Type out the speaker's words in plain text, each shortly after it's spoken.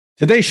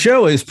Today's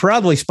show is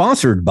proudly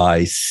sponsored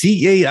by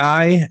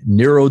CAI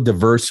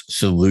Neurodiverse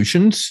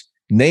Solutions,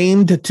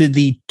 named to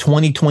the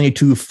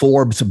 2022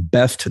 Forbes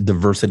Best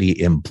Diversity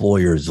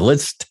Employers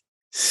list.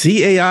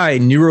 CAI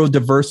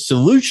Neurodiverse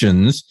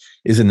Solutions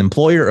is an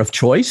employer of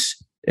choice.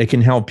 It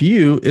can help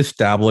you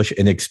establish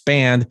and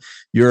expand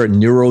your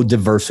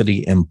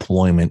neurodiversity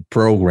employment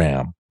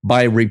program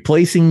by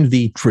replacing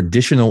the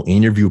traditional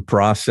interview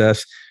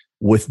process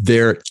with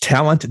their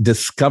talent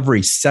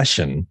discovery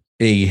session,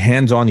 a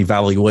hands-on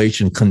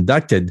evaluation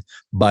conducted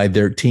by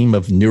their team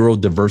of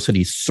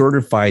neurodiversity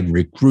certified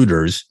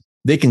recruiters.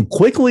 They can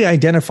quickly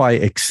identify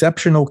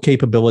exceptional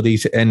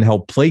capabilities and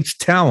help place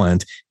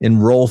talent in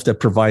roles that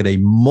provide a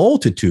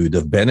multitude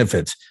of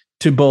benefits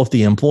to both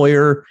the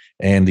employer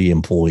and the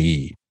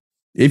employee.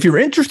 If you're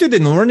interested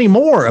in learning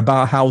more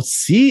about how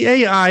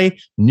CAI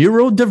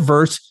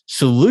Neurodiverse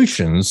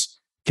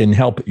Solutions can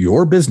help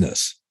your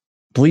business,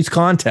 please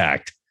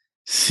contact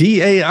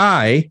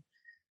CAI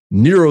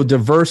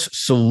Neurodiverse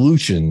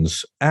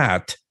Solutions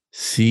at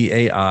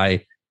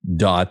cai.io.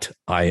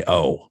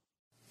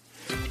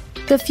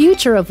 The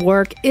future of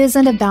work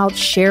isn't about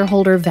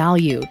shareholder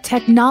value,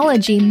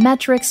 technology,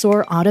 metrics,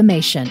 or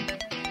automation.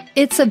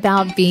 It's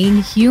about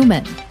being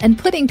human and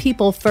putting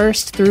people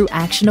first through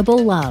actionable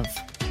love.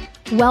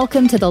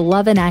 Welcome to the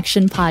Love in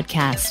Action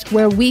podcast,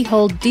 where we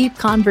hold deep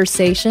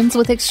conversations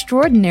with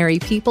extraordinary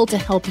people to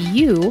help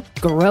you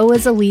grow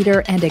as a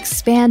leader and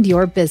expand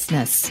your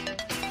business.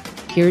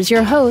 Here's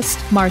your host,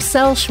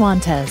 Marcel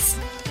Schwantes.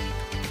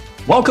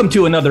 Welcome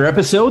to another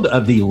episode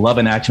of the Love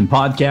in Action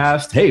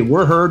podcast. Hey,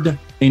 we're heard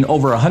in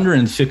over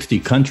 160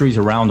 countries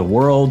around the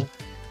world,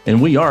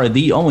 and we are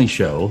the only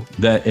show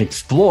that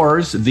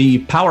explores the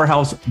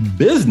powerhouse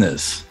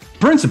business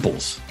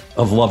principles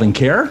of love and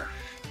care.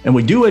 And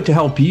we do it to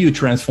help you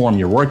transform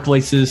your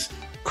workplaces,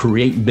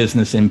 create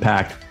business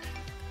impact,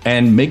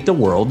 and make the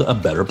world a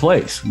better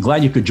place.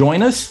 Glad you could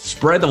join us.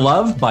 Spread the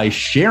love by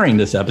sharing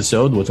this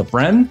episode with a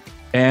friend.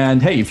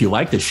 And hey, if you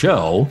like the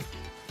show,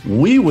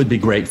 we would be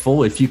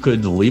grateful if you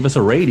could leave us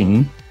a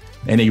rating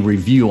and a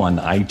review on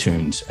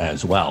iTunes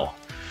as well.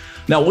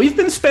 Now, we've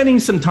been spending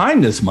some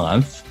time this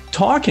month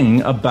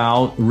talking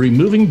about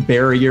removing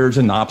barriers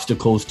and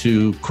obstacles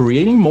to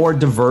creating more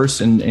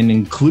diverse and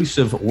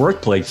inclusive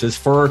workplaces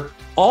for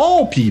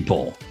all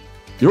people.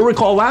 You'll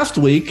recall last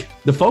week,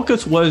 the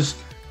focus was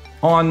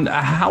on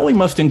how we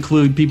must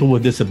include people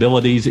with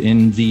disabilities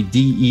in the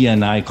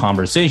DE&I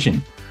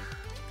conversation.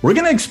 We're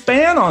going to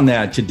expand on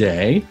that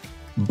today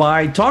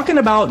by talking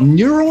about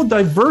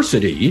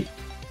neurodiversity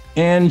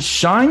and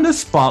shine the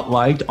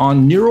spotlight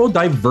on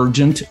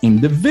neurodivergent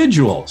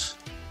individuals.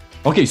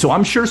 Okay, so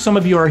I'm sure some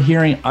of you are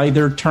hearing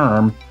either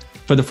term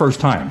for the first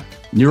time.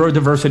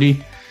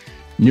 Neurodiversity,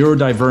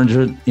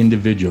 neurodivergent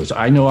individuals.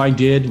 I know I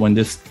did when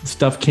this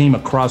stuff came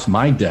across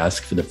my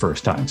desk for the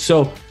first time.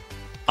 So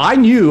I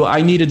knew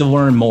I needed to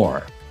learn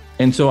more.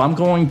 And so I'm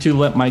going to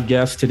let my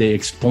guest today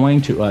explain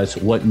to us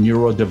what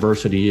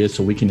neurodiversity is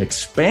so we can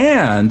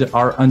expand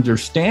our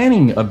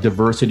understanding of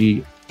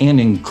diversity and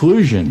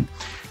inclusion.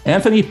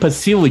 Anthony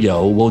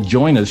Pacilio will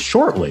join us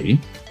shortly.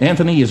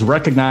 Anthony is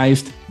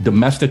recognized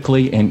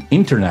domestically and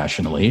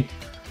internationally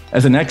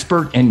as an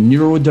expert in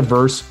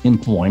neurodiverse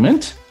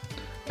employment.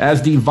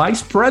 As the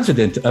Vice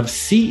President of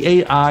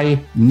CAI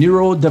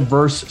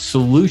Neurodiverse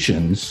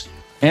Solutions,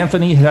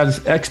 Anthony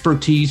has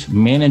expertise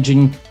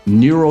managing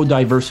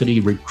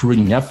neurodiversity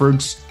recruiting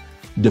efforts,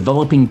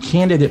 developing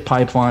candidate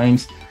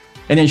pipelines,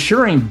 and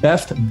ensuring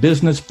best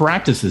business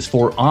practices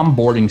for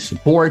onboarding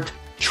support,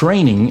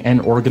 training,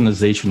 and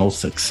organizational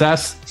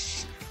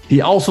success. He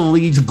also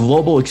leads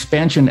global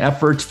expansion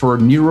efforts for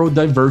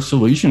neurodiverse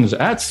solutions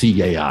at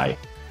CAI.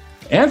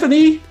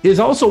 Anthony is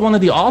also one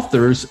of the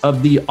authors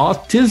of the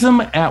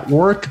Autism at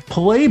Work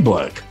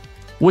Playbook,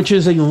 which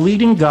is a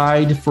leading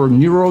guide for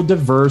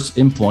neurodiverse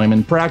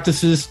employment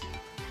practices,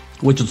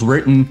 which is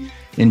written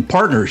in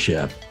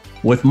partnership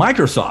with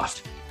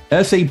Microsoft,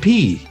 SAP,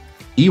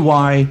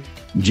 EY,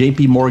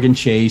 JP Morgan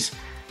Chase,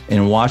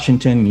 and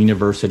Washington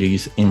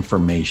University's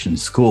Information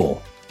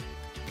School.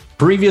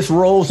 Previous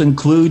roles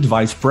include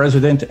Vice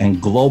President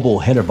and Global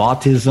Head of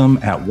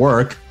Autism at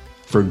Work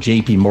for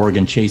JP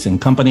Morgan Chase &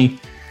 Company,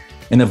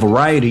 and a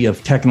variety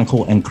of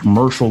technical and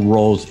commercial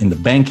roles in the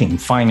banking,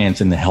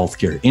 finance, and the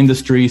healthcare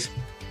industries.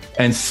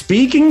 And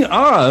speaking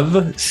of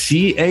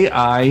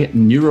CAI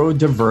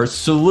Neurodiverse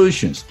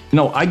Solutions,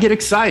 I get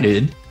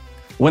excited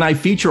when I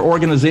feature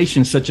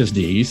organizations such as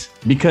these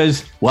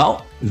because,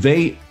 well,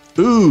 they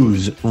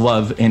ooze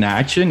love in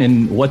action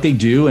and what they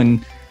do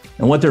and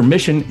what their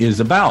mission is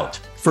about.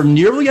 For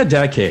nearly a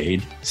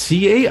decade,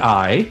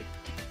 CAI,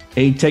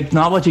 a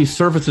technology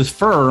services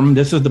firm,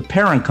 this is the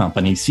parent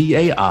company,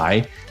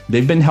 CAI,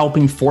 they've been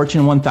helping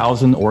Fortune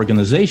 1000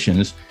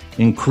 organizations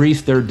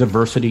increase their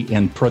diversity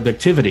and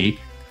productivity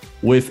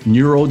with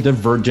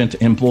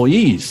neurodivergent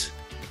employees.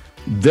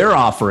 Their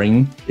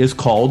offering is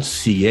called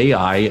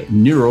CAI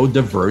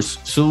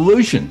Neurodiverse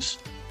Solutions,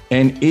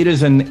 and it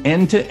is an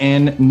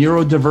end-to-end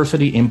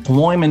neurodiversity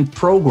employment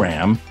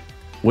program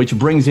which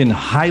brings in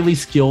highly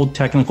skilled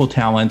technical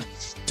talent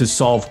to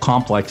solve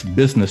complex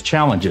business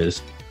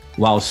challenges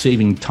while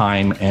saving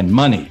time and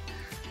money.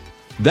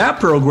 That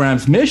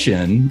program's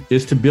mission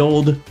is to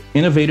build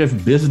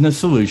innovative business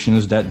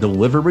solutions that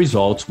deliver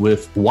results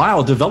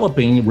while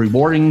developing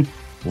rewarding,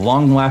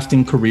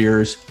 long-lasting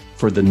careers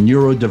for the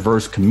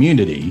neurodiverse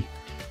community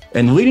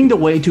and leading the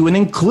way to an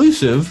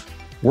inclusive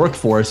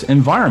workforce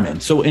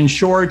environment. So in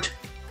short,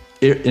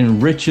 it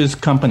enriches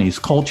companies'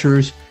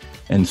 cultures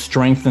and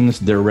strengthens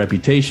their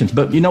reputations.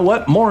 But you know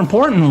what? More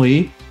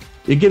importantly,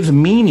 it gives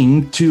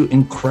meaning to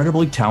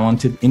incredibly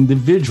talented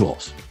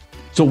individuals.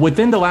 So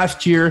within the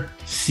last year,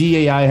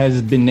 CAI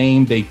has been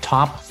named a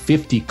top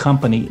 50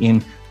 company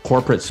in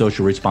corporate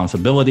social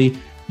responsibility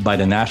by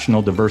the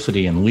National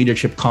Diversity and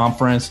Leadership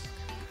Conference.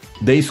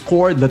 They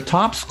scored the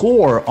top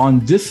score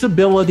on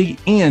Disability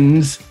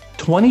In's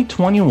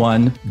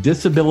 2021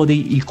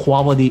 Disability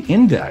Equality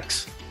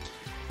Index.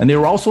 And they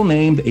were also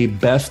named a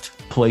best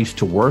place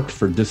to work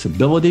for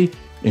disability,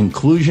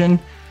 inclusion,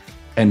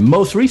 and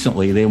most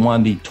recently, they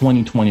won the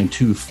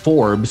 2022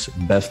 Forbes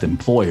Best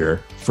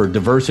Employer for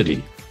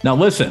Diversity. Now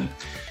listen,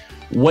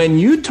 when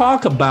you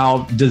talk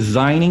about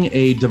designing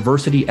a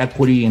diversity,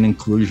 equity, and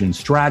inclusion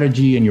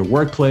strategy in your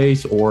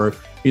workplace or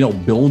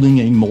building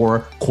a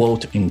more,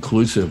 quote,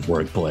 inclusive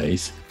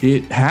workplace,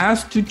 it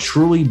has to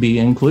truly be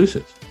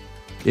inclusive.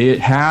 It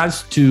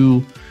has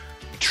to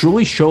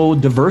truly show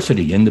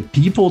diversity in the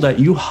people that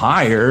you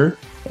hire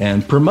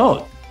and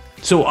promote.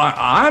 So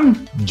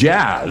I'm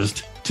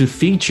jazzed to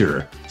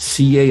feature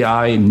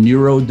CAI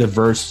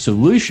Neurodiverse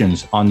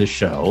Solutions on the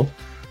show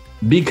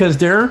because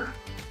they're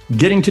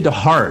getting to the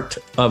heart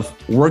of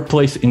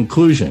workplace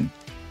inclusion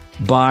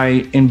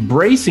by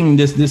embracing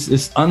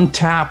this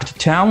untapped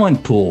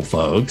talent pool,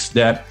 folks,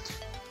 that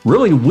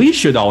really we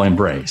should all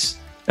embrace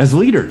as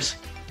leaders,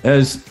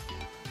 as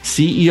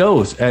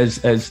CEOs,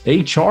 as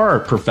HR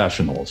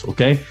professionals,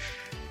 okay?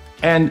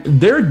 And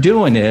they're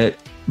doing it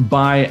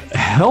by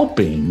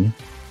helping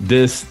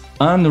this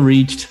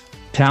unreached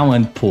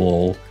talent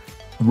pool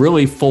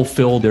really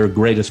fulfill their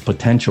greatest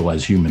potential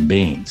as human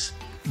beings.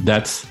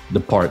 That's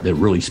the part that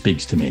really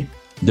speaks to me.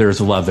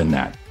 There's love in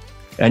that.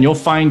 And you'll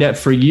find that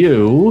for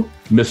you,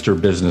 Mr.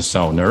 Business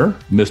Owner,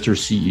 Mr.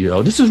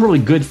 CEO, this is really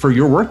good for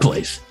your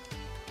workplace.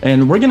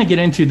 And we're going to get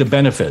into the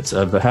benefits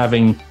of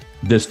having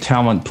this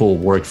talent pool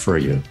work for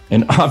you.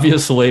 And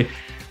obviously,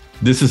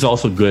 this is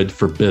also good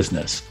for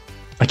business.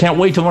 I can't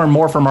wait to learn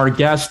more from our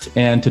guest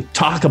and to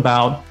talk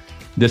about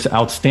this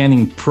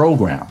outstanding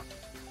program.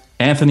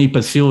 Anthony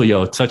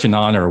Pacilio, it's such an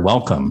honor.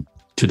 Welcome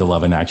to the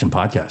Love in Action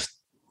podcast.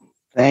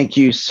 Thank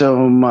you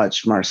so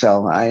much,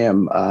 Marcel. I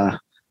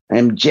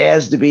am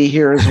jazzed to be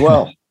here as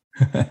well.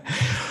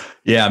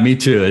 Yeah, me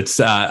too.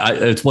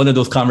 It's one of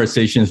those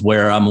conversations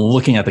where I'm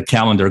looking at the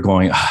calendar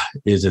going,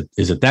 is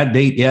it that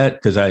date yet?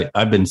 Because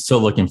I've been so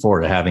looking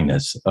forward to having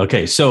this.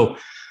 Okay, so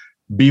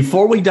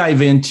before we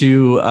dive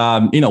into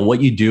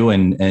what you do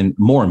and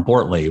more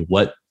importantly,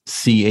 what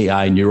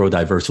CAI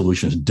Neurodiverse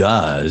Solutions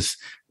does,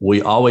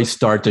 we always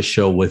start the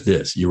show with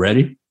this. You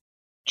ready?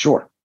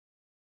 Sure.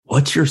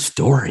 What's your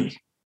story?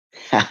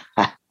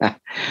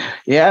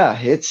 Yeah,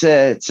 it's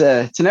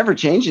an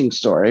ever-changing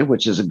story,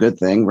 which is a good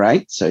thing,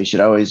 right? So you should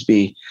always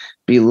be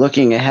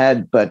looking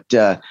ahead, but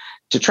to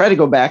try to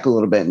go back a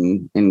little bit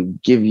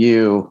and give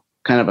you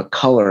kind of a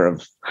color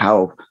of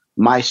how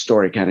my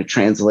story kind of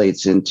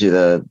translates into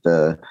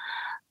the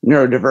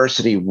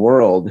neurodiversity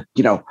world.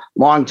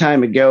 Long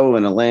time ago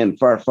in a land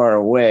far, far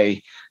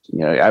away,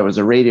 I was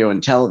a radio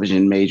and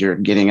television major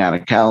getting out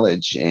of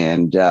college,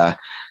 and at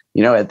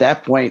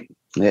that point,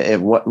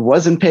 it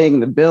wasn't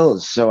paying the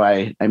bills. So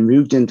I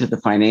moved into the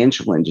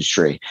financial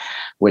industry,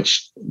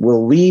 which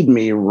will lead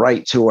me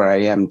right to where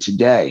I am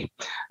today.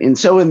 And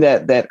so in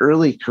that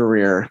early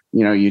career,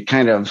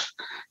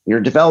 you're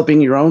developing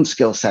your own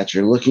skill set.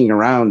 You're looking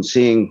around,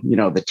 seeing,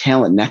 the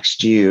talent next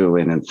to you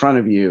and in front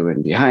of you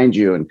and behind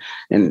you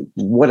and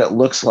what it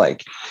looks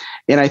like.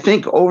 And I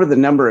think over the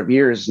number of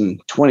years,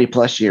 and 20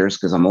 plus years,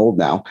 because I'm old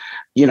now,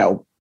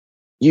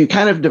 you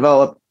kind of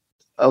develop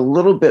a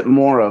little bit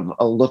more of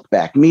a look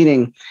back,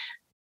 meaning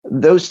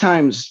those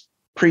times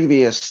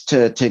previous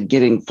to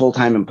getting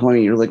full-time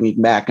employment, you're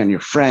looking back on your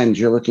friends,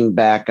 you're looking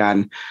back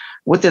on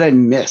what did I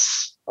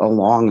miss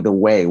along the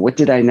way? What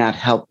did I not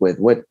help with?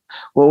 What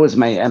was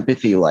my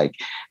empathy like?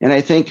 And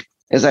I think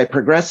as I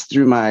progressed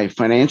through my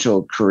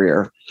financial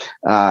career,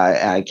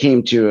 I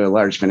came to a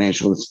large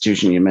financial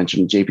institution. You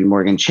mentioned JP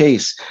Morgan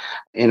Chase.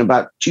 In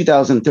about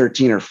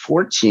 2013 or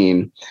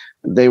 14,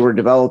 they were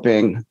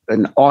developing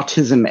an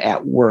autism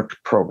at work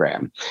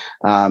program.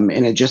 And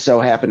it just so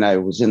happened I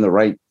was in the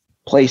right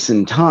place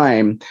and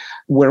time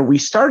where we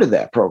started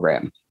that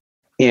program.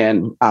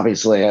 And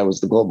obviously I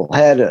was the global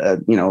head,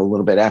 a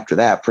little bit after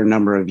that for a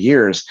number of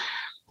years.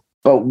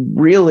 But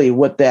really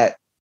what that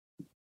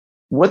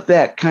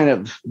kind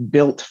of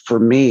built for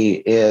me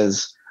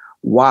is,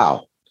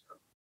 wow,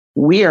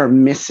 we are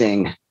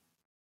missing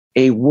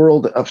a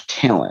world of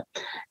talent.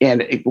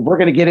 And we're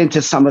going to get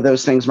into some of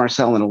those things,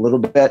 Marcel, in a little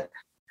bit.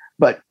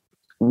 But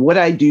what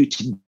I do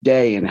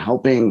today in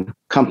helping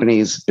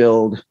companies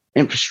build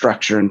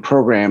infrastructure and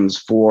programs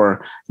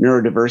for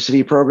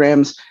neurodiversity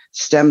programs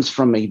stems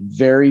from a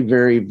very,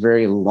 very,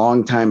 very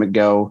long time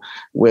ago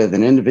with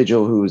an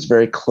individual who was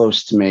very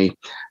close to me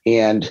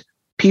and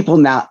people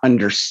not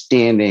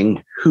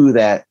understanding who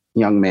that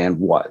young man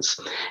was.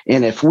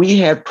 And if we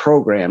had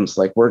programs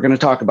like we're going to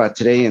talk about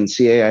today in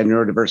CAI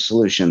Neurodiverse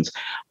Solutions,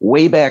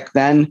 way back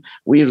then,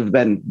 we would have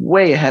been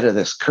way ahead of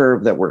this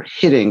curve that we're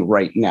hitting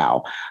right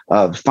now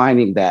of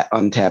finding that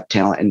untapped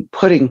talent and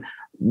putting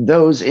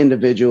those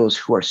individuals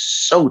who are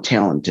so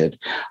talented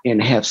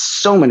and have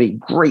so many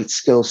great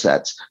skill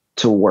sets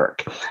to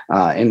work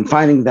and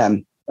finding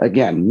them,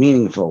 again,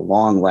 meaningful,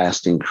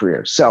 long-lasting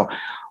careers. So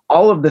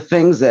all of the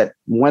things that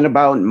went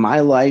about in my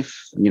life,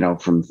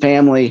 from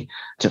family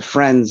to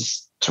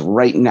friends to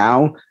right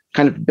now,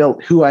 kind of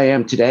built who I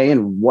am today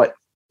and what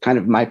kind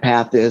of my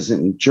path is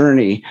and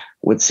journey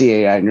with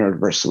CAI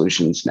Neurodiverse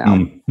Solutions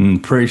now.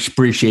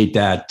 Appreciate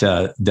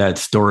that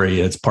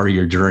story as part of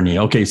your journey.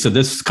 Okay, so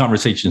this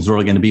conversation is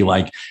really going to be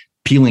like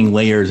peeling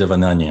layers of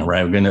an onion,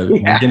 right? We're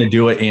gonna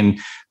do it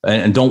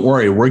and don't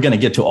worry, we're going to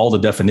get to all the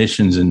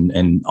definitions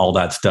and all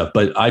that stuff.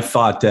 But I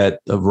thought that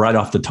right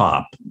off the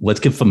top, let's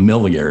get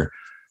familiar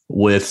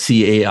with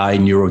CAI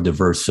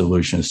Neurodiverse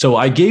Solutions. So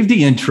I gave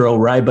the intro,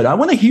 right? But I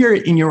want to hear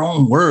it in your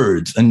own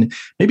words and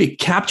maybe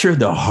capture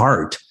the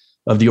heart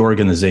of the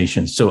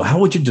organization. So how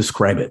would you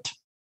describe it?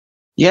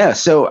 Yeah,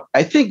 so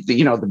I think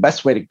that, the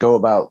best way to go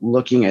about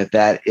looking at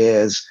that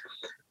is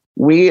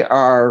we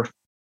are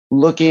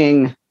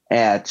looking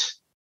at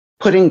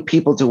putting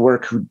people to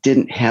work who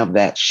didn't have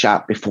that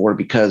shot before,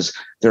 because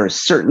there are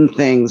certain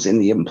things in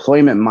the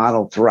employment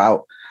model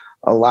throughout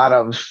a lot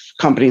of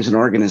companies and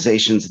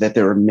organizations that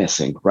they were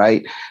missing,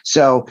 right?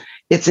 So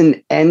it's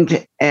an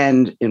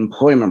end-to-end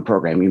employment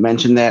program. You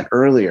mentioned that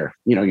earlier.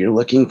 You're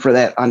looking for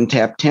that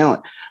untapped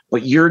talent,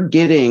 but you're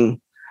getting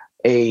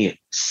a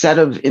set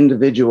of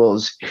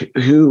individuals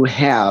who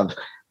have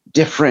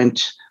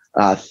different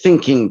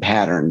thinking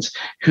patterns,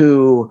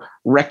 who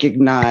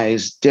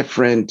recognize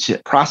different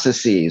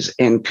processes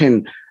and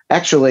can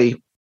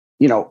actually,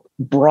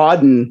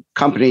 broaden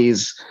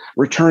companies'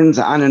 returns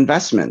on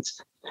investments.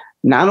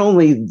 Not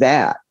only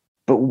that,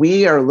 but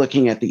we are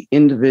looking at the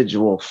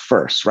individual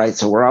first, right?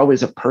 So we're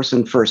always a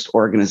person-first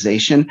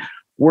organization.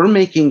 We're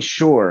making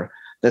sure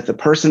that the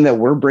person that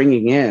we're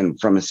bringing in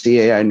from a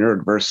CAI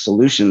Neurodiverse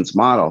Solutions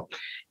model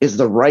is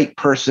the right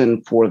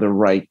person for the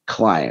right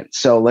client.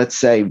 So let's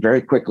say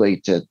very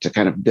quickly to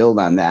kind of build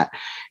on that,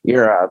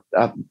 you're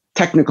a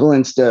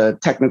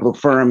technical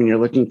firm and you're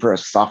looking for a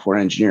software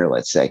engineer,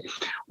 let's say.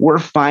 We're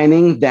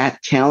finding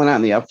that talent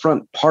on the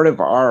upfront. Part of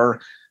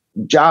our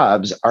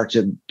jobs are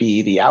to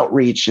be the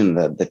outreach and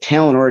the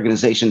talent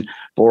organization,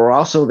 but we're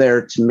also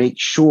there to make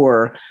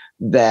sure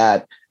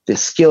that the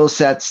skill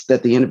sets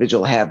that the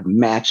individual have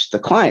match the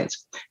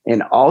clients,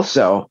 and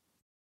also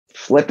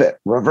flip it,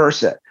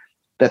 reverse it,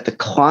 that the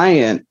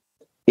client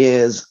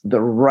is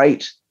the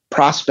right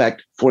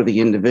prospect for the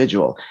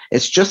individual.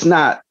 It's just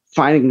not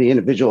finding the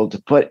individual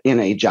to put in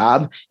a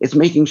job. It's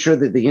making sure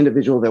that the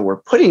individual that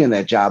we're putting in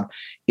that job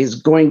is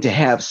going to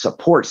have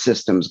support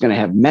systems, going to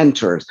have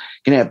mentors,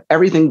 going to have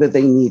everything that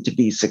they need to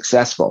be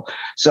successful.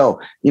 So,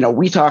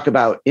 we talk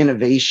about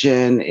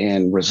innovation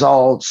and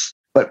results,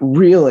 but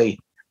really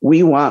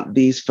we want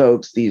these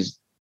folks, these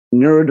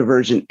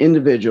neurodivergent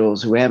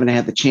individuals who haven't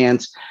had the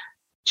chance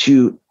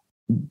to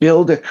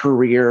build a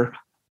career,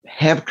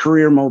 have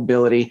career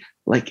mobility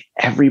like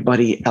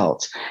everybody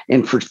else.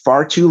 And for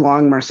far too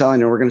long, Marcel, I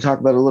know we're going to talk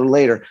about it a little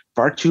later,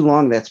 far too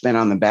long that's been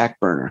on the back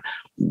burner.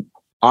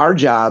 Our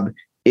job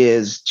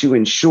is to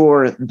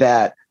ensure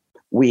that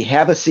we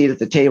have a seat at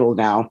the table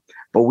now,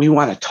 but we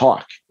want to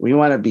talk. We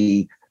want to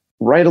be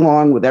right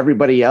along with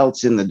everybody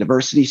else in the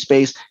diversity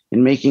space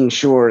and making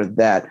sure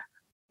that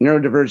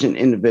neurodivergent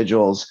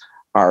individuals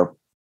are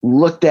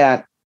looked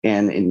at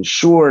and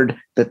ensured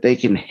that they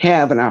can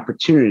have an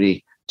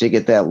opportunity to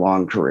get that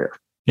long career.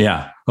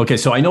 Yeah. Okay.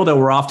 So I know that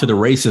we're off to the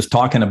races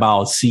talking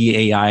about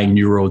CAI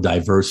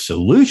Neurodiverse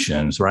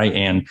Solutions, right?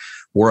 And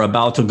we're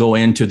about to go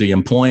into the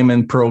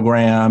employment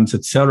programs,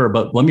 et cetera.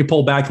 But let me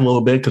pull back a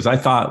little bit because I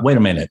thought, wait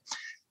a minute,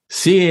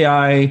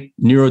 CAI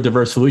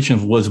Neurodiverse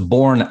Solutions was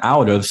born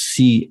out of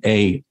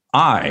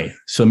CAI.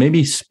 So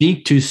maybe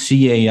speak to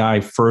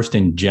CAI first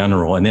in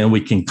general, and then we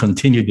can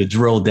continue to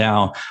drill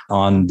down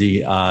on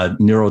the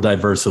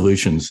neurodiverse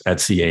solutions at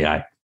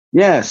CAI.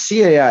 Yeah,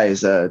 CAI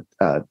is a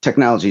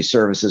technology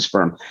services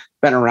firm.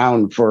 Been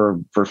around for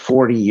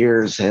 40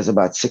 years, has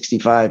about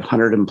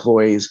 6,500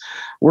 employees,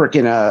 work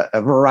in a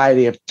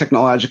variety of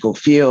technological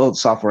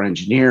fields, software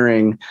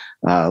engineering,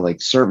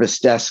 like service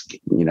desk,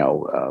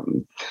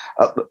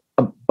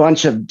 a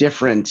bunch of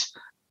different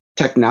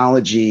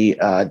technology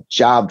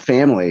job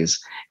families.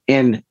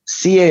 And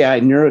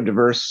CAI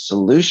Neurodiverse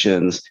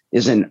Solutions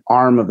is an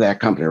arm of that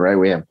company, right?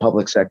 We have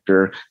public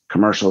sector,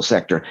 commercial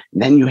sector,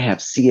 and then you have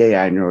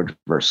CAI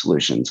Neurodiverse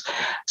Solutions.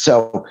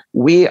 So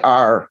we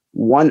are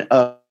one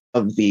of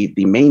the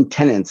main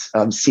tenants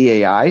of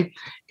CAI.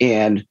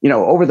 And,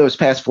 over those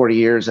past 40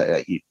 years,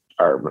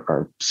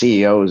 our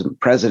CEOs and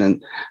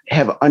president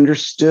have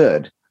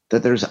understood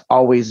that there's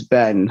always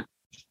been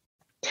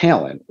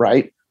talent,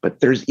 right? But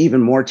there's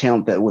even more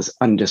talent that was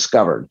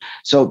undiscovered.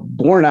 So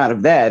born out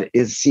of that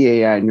is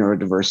CAI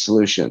Neurodiverse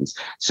Solutions.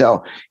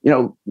 So,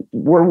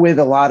 we're with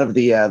a lot of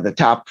the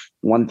top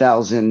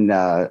 1,000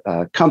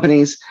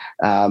 companies,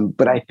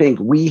 but I think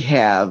we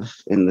have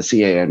in the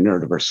CAI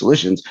Neurodiverse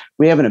Solutions,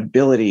 we have an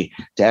ability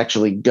to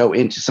actually go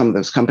into some of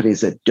those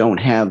companies that don't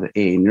have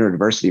a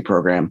neurodiversity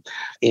program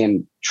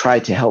and try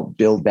to help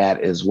build that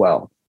as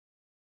well.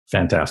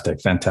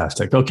 Fantastic.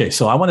 Okay,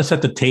 so I want to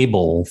set the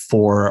table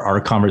for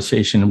our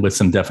conversation with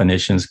some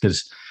definitions,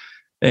 because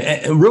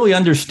really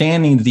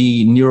understanding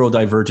the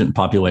neurodivergent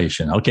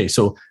population. Okay,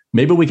 so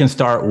maybe we can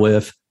start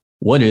with,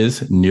 what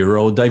is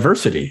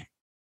neurodiversity?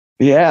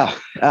 Yeah,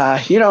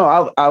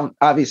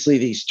 obviously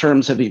these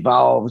terms have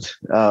evolved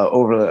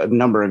over a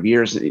number of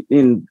years.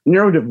 In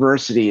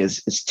neurodiversity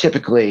is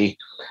typically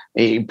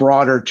a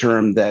broader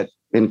term that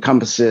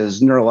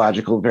encompasses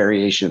neurological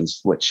variations,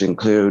 which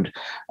include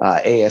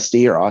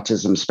ASD or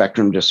autism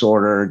spectrum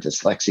disorder,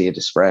 dyslexia,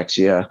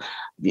 dyspraxia,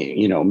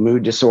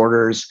 mood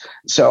disorders.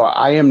 So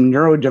I am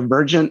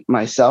neurodivergent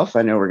myself.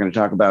 I know we're going to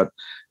talk about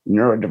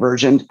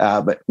neurodivergent,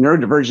 but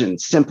neurodivergent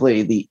is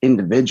simply the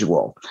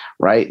individual,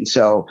 right? And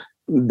so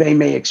they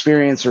may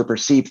experience or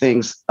perceive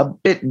things a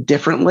bit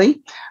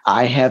differently.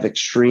 I have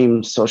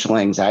extreme social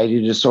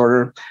anxiety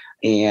disorder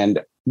and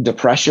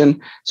depression.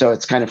 So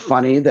it's kind of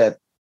funny that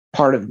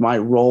part of my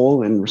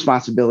role and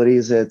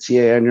responsibilities at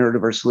CAI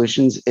Neurodiverse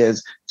Solutions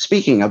is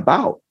speaking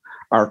about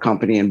our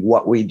company and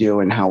what we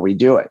do and how we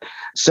do it.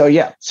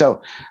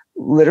 So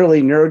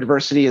literally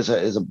neurodiversity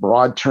is a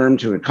broad term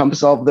to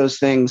encompass all of those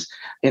things.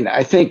 And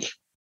I think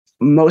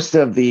most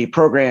of the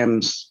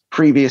programs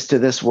previous to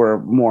this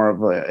were more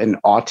of an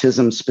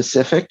autism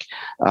specific,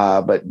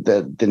 but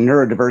the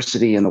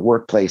neurodiversity in the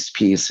workplace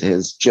piece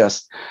has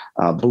just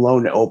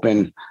blown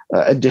open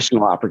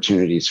additional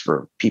opportunities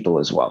for people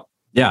as well.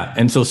 Yeah.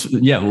 And so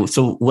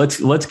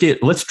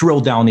let's drill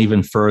down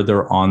even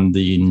further on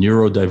the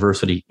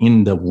neurodiversity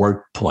in the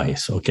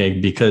workplace. Okay.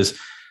 Because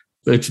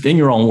it's in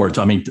your own words.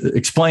 I mean,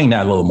 explain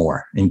that a little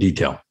more in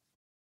detail.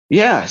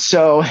 Yeah.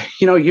 So,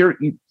 your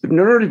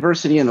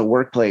neurodiversity in the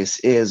workplace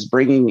is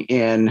bringing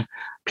in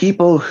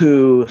people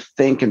who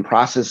think and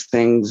process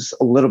things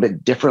a little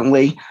bit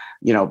differently.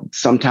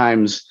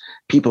 Sometimes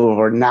people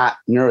who are not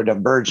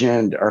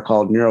neurodivergent are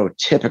called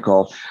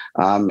neurotypical.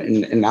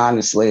 And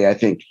honestly, I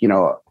think,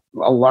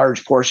 a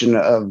large portion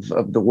of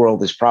the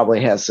world probably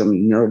has some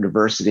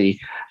neurodiversity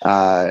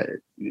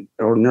or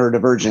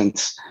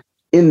neurodivergence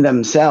in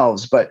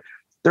themselves, but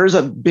there's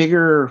a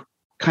bigger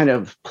kind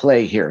of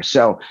play here.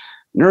 So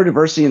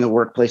neurodiversity in the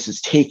workplace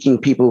is taking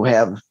people who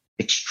have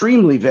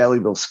extremely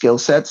valuable skill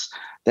sets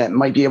that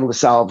might be able to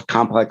solve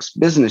complex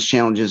business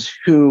challenges,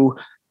 who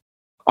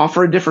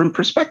offer a different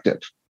perspective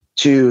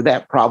to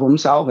that problem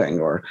solving,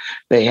 or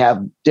they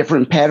have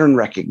different pattern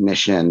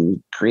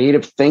recognition,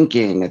 creative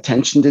thinking,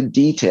 attention to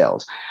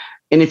details.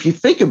 And if you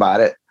think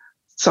about it,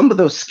 some of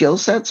those skill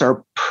sets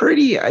are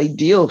pretty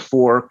ideal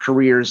for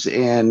careers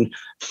in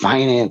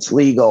finance,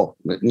 legal,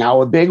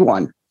 now a big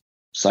one,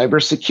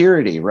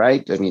 cybersecurity,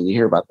 right? I mean, you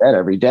hear about that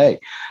every day.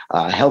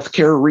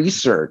 Healthcare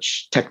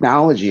research,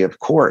 technology, of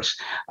course,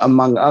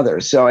 among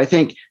others. So I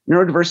think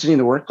neurodiversity in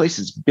the workplace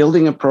is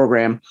building a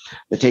program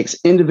that takes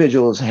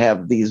individuals who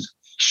have these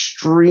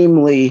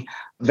extremely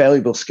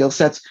valuable skill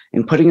sets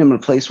and putting them in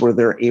a place where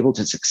they're able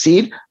to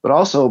succeed, but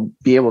also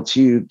be able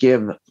to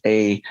give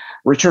a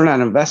return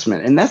on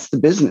investment. And that's the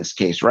business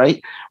case,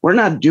 right? We're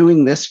not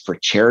doing this for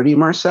charity,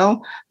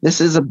 Marcel. This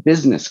is a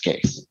business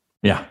case.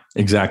 Yeah,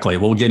 exactly.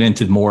 We'll get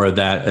into more of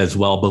that as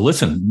well. But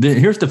listen,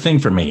 here's the thing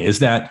for me is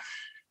that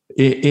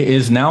it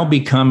is now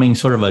becoming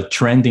sort of a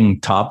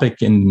trending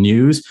topic in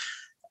news.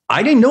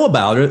 I didn't know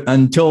about it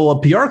until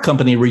a PR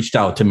company reached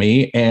out to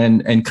me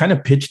and kind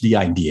of pitched the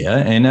idea.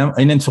 And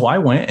then so I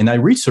went and I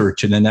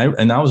researched it, and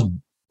I was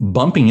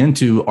bumping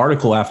into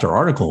article after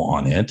article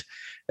on it.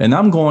 And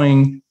I'm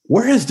going,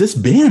 where has this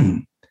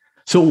been?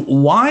 So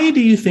why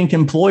do you think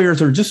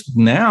employers are just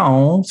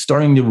now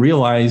starting to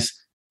realize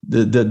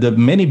the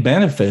many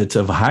benefits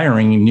of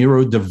hiring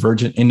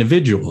neurodivergent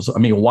individuals? I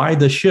mean, why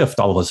the shift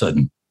all of a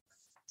sudden?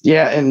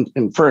 Yeah.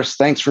 And first,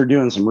 thanks for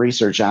doing some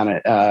research on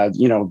it.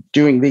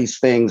 Doing these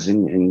things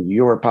in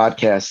your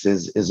podcast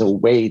is a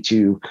way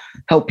to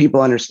help people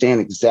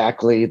understand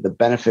exactly the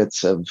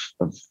benefits of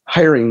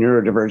hiring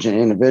neurodivergent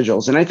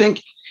individuals. And I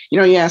think,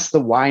 you asked the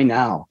why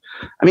now.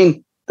 I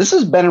mean, this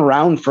has been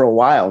around for a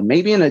while,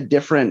 maybe in a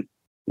different,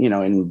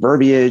 in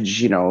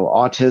verbiage,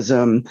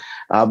 autism,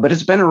 but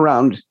it's been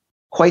around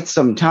quite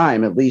some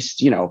time, at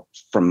least,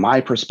 from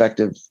my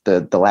perspective,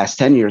 the last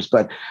 10 years,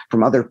 but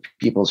from other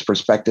people's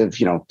perspective,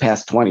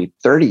 past 20,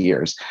 30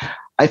 years.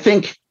 I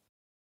think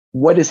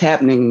what is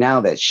happening now,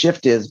 that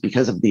shift, is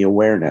because of the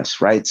awareness,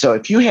 right? So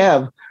if you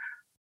have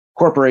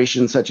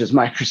corporations such as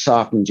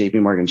Microsoft and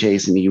JP Morgan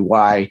Chase and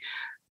EY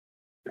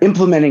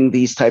implementing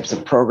these types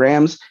of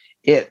programs,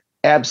 it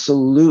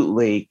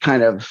absolutely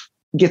kind of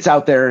gets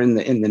out there in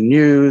the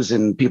news,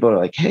 and people are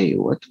like, hey,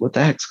 what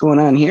the heck's going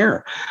on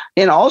here?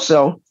 And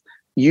also,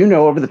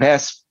 over the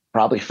past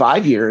probably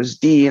 5 years,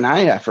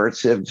 DE&I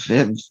efforts have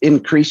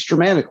increased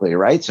dramatically,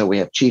 right? So we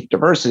have chief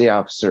diversity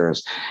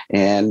officers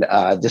and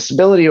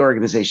disability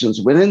organizations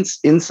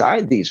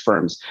inside these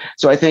firms.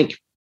 So I think,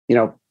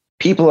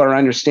 people are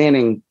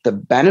understanding the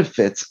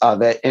benefits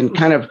of it and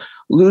kind of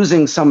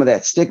losing some of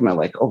that stigma,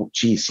 like, oh,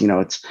 geez,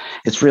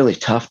 it's really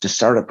tough to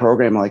start a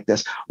program like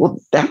this. Well,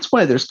 that's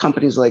why there's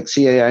companies like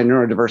CAI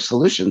Neurodiverse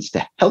Solutions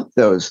to help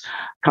those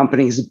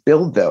companies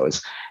build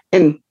those.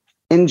 And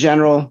in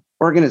general,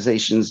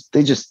 organizations,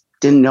 they just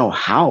didn't know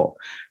how.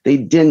 They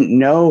didn't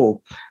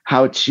know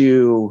how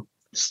to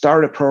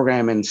start a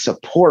program and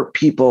support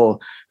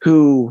people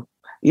who,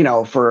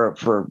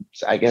 for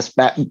I guess,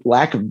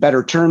 lack of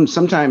better terms,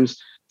 sometimes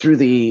through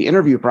the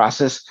interview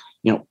process,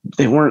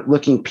 they weren't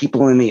looking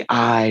people in the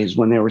eyes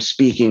when they were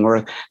speaking,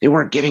 or they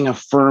weren't giving a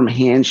firm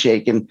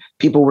handshake, and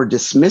people were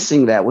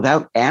dismissing that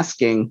without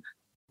asking,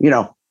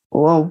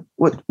 well,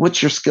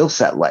 what's your skill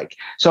set like?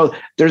 So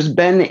there's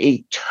been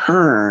a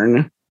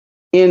turn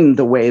in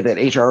the way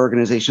that HR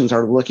organizations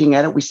are looking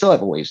at it. We still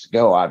have a ways to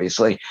go,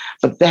 obviously,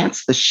 but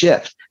that's the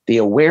shift, the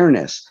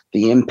awareness,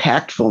 the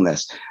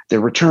impactfulness, the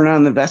return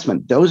on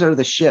investment. Those are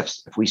the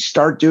shifts. If we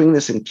start doing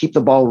this and keep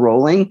the ball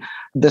rolling,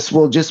 this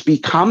will just be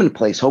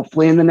commonplace,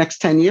 hopefully in the next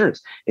 10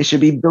 years. It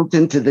should be built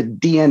into the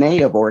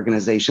DNA of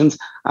organizations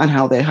on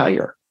how they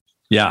hire.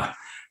 Yeah.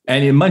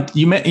 And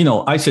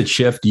I said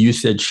shift, you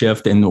said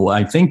shift. And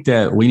I think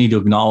that we need to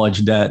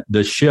acknowledge that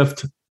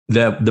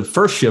the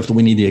first shift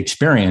we need to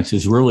experience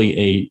is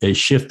really a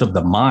shift of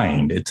the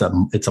mind. It's a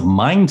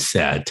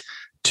mindset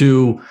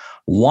to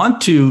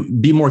want to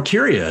be more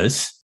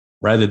curious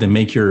rather than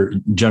make your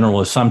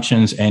general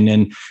assumptions and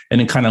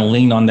then kind of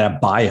lean on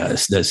that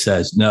bias that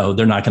says, no,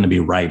 they're not going to be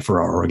right for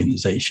our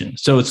organization.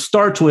 So it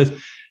starts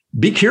with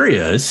be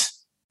curious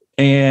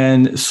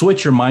and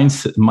switch your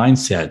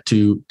mindset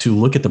to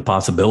look at the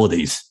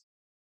possibilities.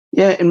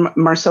 Yeah. And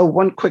Marcel,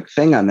 one quick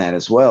thing on that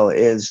as well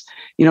is,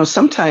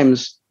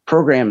 sometimes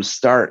programs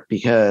start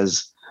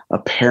because a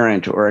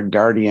parent or a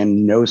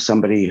guardian knows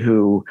somebody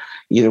who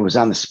either was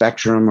on the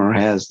spectrum or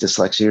has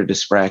dyslexia or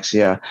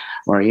dyspraxia,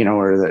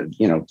 or,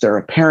 they're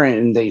a parent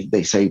and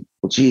they say,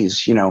 well,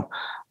 geez,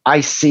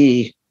 I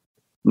see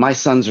my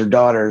sons or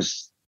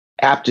daughters'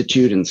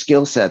 aptitude and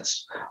skill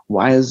sets.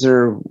 Why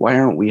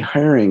aren't we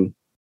hiring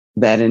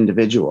that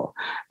individual?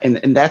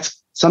 And that's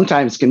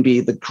sometimes can be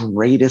the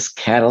greatest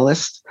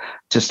catalyst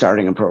to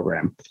starting a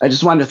program. I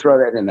just wanted to throw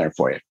that in there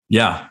for you.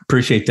 Yeah,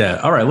 appreciate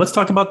that. All right, let's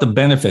talk about the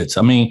benefits.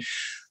 I mean,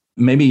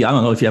 maybe, I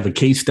don't know if you have a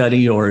case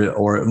study or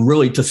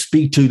really to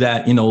speak to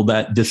that,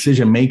 that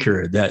decision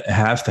maker that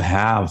has to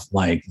have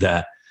like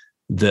that,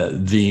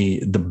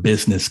 the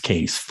business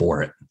case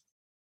for it.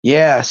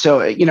 Yeah.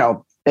 So,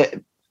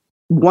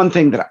 one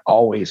thing that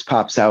always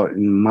pops out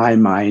in my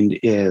mind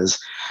is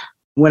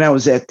when I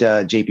was at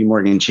JP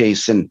Morgan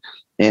Chase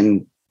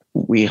and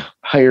we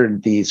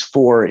hired these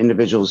 4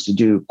 individuals to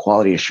do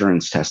quality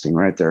assurance testing,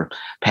 right? They're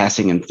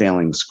passing and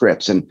failing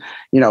scripts. And,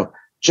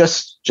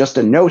 just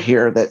a note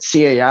here that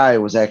CAI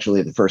was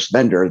actually the first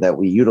vendor that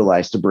we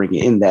utilized to bring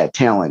in that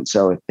talent.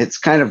 So it's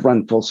kind of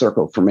run full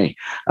circle for me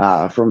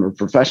from a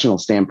professional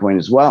standpoint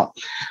as well.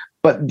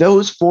 But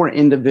those 4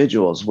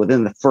 individuals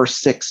within the first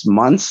 6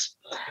 months,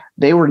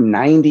 they were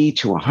 90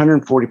 to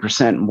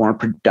 140% more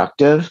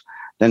productive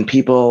than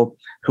people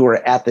who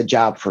are at the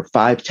job for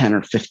 5, 10,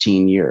 or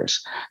 15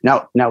 years.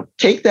 Now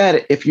take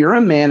that, if you're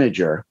a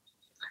manager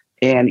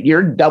and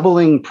you're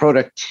doubling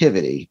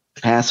productivity,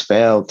 pass,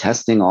 fail,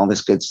 testing, all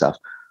this good stuff,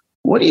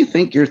 what do you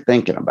think you're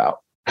thinking about?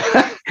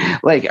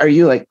 Like, are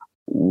you like,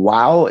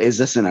 wow, is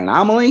this an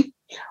anomaly?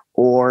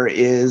 Or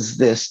is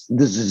this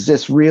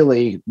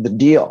really the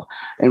deal?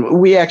 And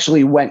we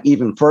actually went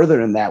even further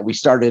than that. We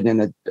started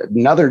in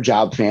another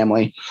job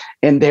family,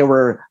 and they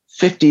were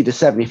 50 to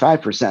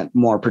 75%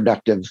 more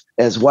productive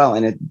as well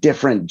in a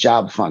different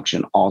job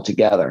function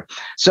altogether.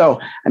 So,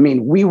 I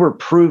mean, we were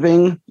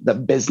proving the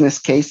business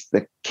case,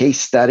 the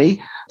case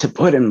study to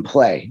put in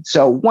play.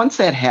 So once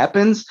that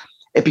happens,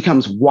 it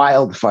becomes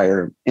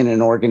wildfire in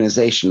an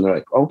organization. They're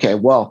like, okay,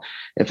 well,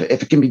 if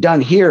it can be done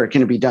here,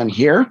 can it be done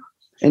here?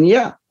 And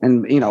yeah.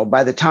 And,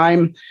 by the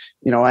time,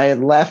 I had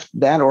left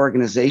that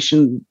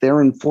organization,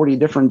 they're in 40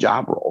 different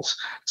job roles.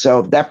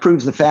 So that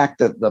proves the fact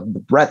that the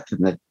breadth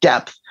and the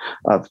depth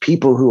of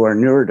people who are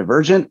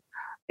neurodivergent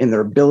in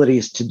their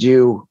abilities to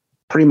do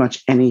pretty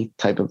much any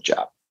type of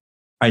job.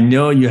 I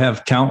know you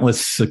have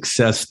countless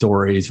success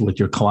stories with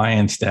your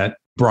clients that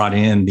brought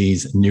in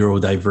these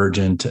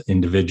neurodivergent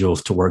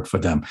individuals to work for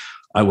them.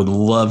 I would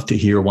love to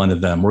hear one of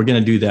them. We're going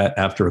to do that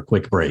after a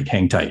quick break.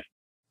 Hang tight.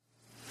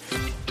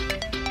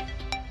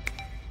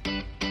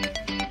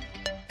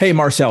 Hey,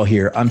 Marcel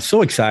here. I'm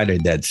so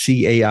excited that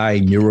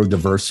CAI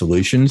Neurodiverse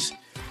Solutions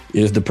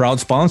is the proud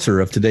sponsor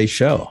of today's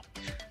show.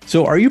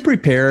 So are you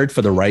prepared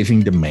for the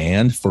rising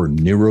demand for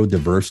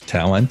neurodiverse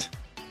talent?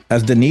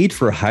 As the need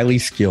for highly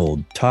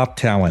skilled top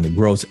talent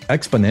grows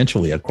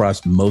exponentially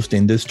across most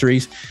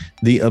industries,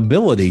 the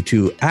ability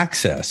to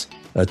access,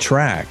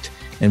 attract,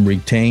 and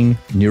retain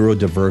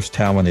neurodiverse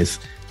talent is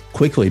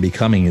quickly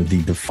becoming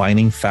the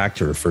defining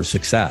factor for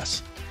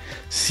success.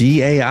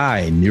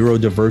 CAI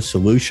Neurodiverse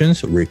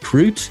Solutions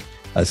recruits,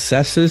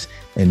 assesses,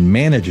 and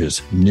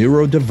manages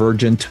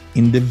neurodivergent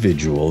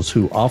individuals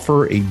who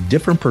offer a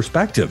different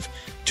perspective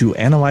to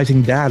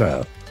analyzing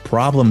data,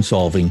 problem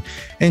solving,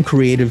 and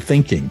creative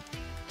thinking.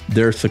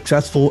 Their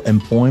successful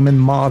employment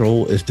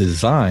model is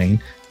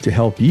designed to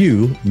help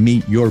you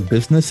meet your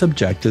business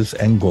objectives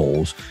and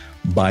goals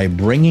by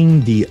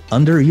bringing the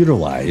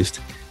underutilized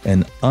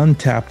and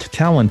untapped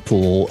talent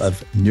pool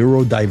of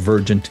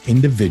neurodivergent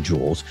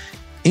individuals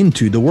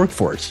into the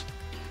workforce.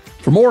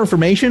 For more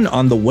information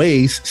on the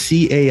ways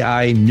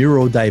CAI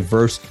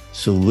Neurodiverse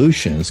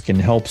Solutions can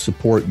help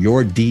support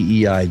your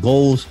DEI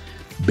goals,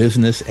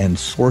 business, and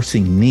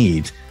sourcing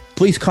needs,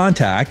 please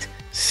contact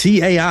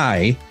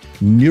CAI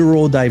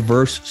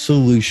Neurodiverse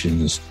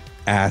Solutions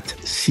at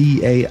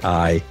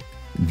cai.io.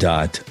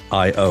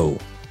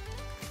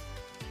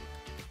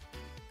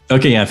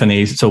 Okay,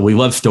 Anthony. So we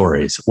love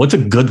stories. What's a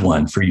good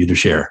one for you to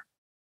share?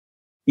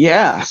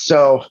 Yeah.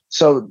 So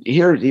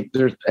here,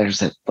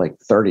 there's like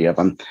 30 of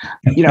them.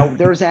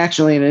 There was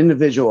actually an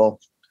individual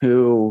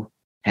who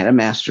had a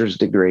master's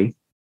degree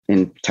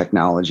in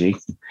technology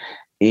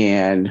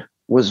and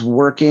was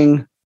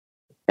working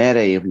at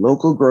a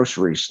local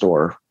grocery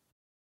store,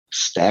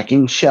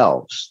 stacking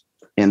shelves.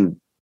 And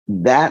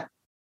that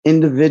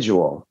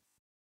individual,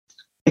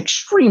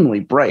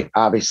 extremely bright,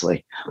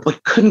 obviously,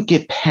 but couldn't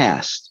get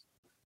past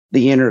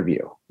the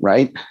interview,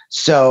 right?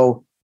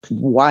 So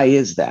why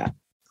is that?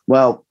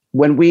 Well,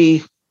 when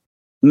we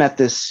met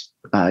this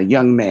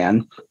young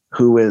man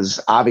who is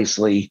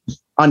obviously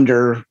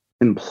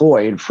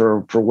underemployed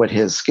for what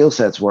his skill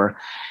sets were,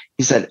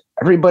 he said,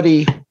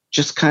 everybody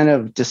just kind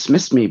of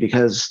dismissed me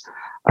because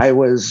I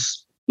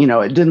was,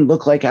 it didn't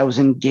look like I was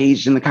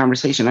engaged in the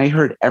conversation. I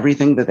heard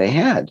everything that they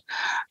had.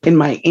 And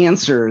my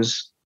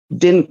answers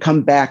didn't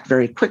come back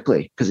very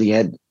quickly because he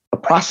had a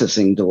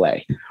processing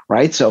delay,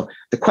 right? So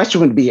the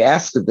question would be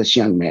asked of this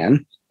young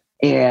man,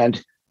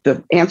 and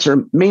the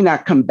answer may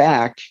not come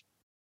back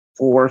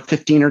for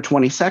 15 or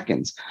 20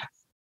 seconds,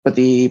 but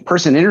the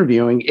person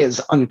interviewing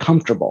is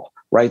uncomfortable,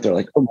 right? They're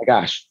like, oh my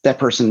gosh, that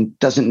person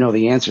doesn't know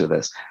the answer to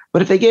this.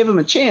 But if they gave him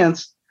a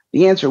chance,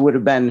 the answer would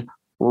have been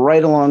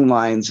right along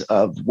lines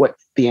of what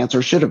the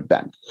answer should have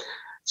been.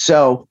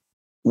 So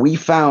we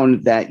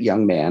found that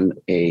young man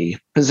a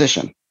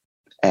position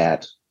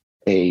at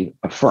a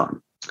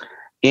firm.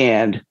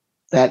 And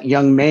that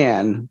young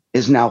man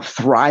is now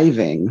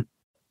thriving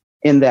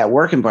in that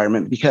work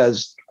environment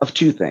because of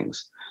two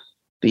things.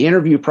 The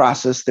interview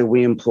process that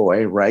we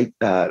employ, right?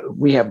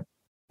 We have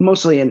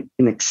mostly an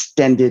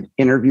extended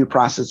interview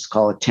process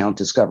called a talent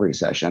discovery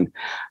session.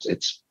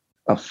 It's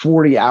a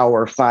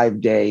 40-hour,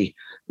 5-day,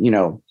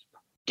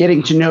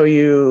 getting to know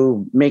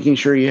you, making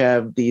sure you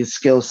have these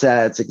skill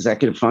sets,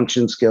 executive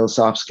function skills,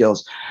 soft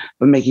skills,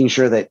 but making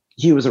sure that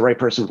he was the right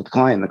person for the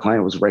client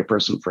was the right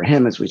person for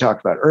him, as we talked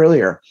about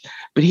earlier.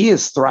 But he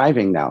is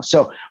thriving now.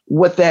 So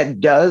what that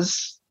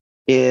does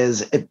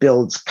is it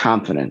builds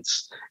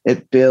confidence.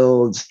 It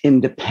builds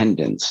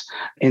independence.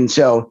 And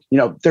so,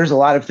 there's a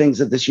lot of things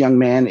that this young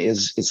man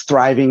is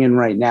thriving in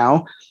right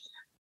now.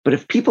 But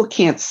if people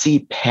can't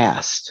see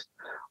past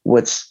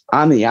what's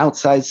on the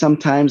outside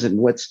sometimes and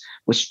what's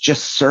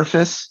just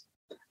surface,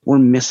 we're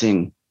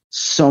missing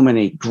so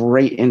many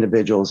great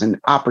individuals and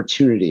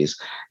opportunities.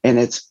 And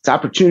it's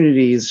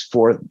opportunities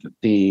for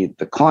the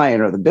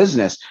client or the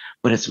business,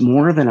 but it's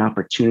more of an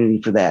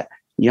opportunity for that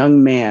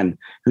young man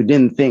who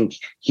didn't think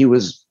he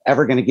was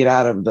ever going to get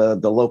out of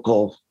the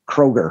local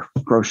Kroger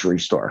grocery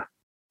store.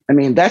 I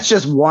mean, that's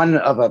just one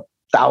of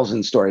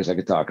 1,000 stories I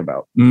could talk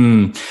about.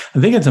 I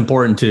think it's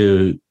important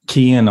to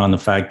key in on the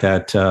fact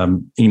that,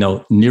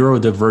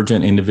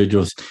 neurodivergent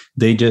individuals,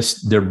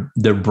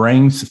 their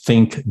brains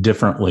think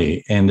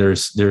differently. And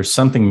there's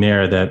something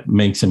there that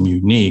makes them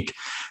unique.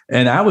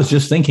 And I was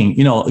just thinking,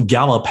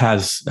 Gallup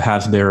has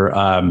their,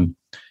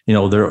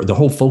 the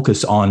whole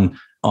focus on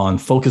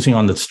focusing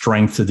on the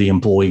strengths of the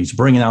employees,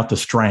 bringing out the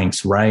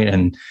strengths, right?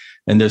 And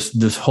there's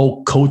this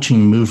whole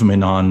coaching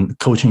movement on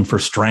coaching for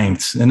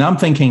strengths. And I'm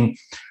thinking,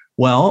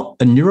 well,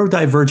 a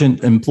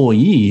neurodivergent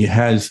employee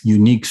has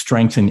unique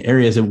strengths in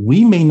areas that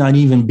we may not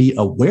even be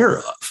aware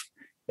of.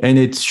 And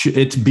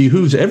it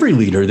behooves every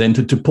leader then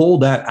to pull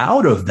that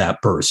out of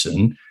that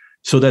person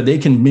so that they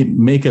can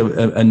make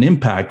an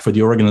impact for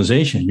the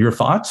organization. Your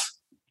thoughts?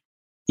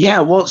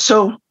 Yeah, well,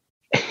 so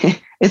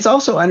it's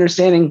also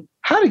understanding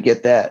how to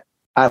get that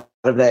out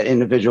of that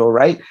individual,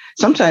 right?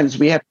 Sometimes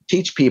we have to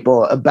teach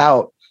people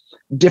about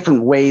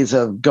different ways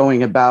of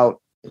going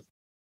about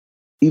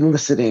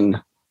eliciting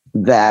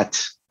that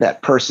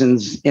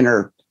person's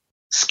inner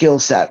skill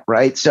set,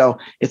 right? So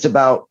it's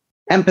about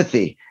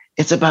empathy.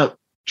 It's about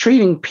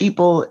treating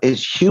people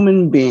as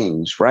human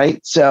beings,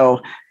 right? So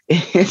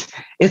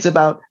it's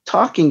about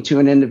talking to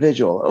an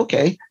individual.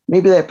 Okay,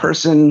 maybe that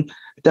person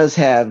does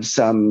have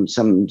some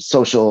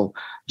social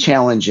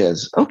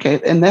challenges. Okay,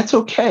 and that's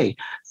okay.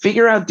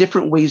 Figure out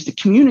different ways to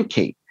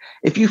communicate.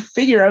 If you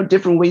figure out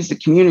different ways to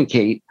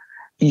communicate,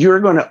 you're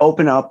going to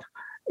open up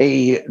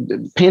a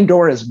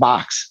Pandora's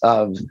box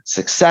of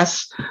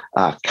success,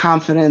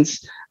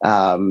 confidence,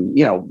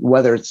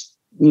 whether it's,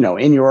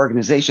 in your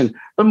organization,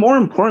 but more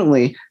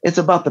importantly, it's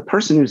about the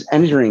person who's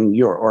entering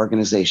your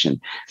organization.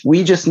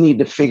 We just need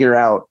to figure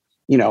out,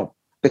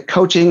 the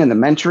coaching and the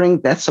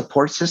mentoring, that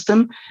support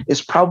system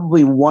is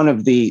probably one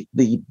of the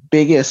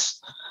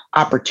biggest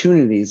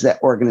opportunities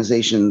that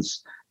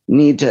organizations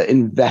need to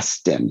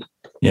invest in.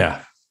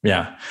 Yeah.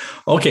 Yeah.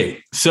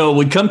 Okay. So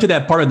we come to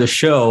that part of the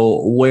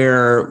show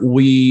where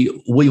we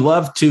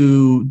love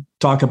to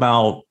talk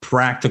about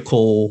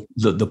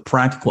the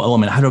practical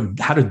element,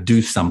 how to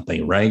do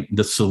something, right?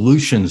 The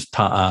solutions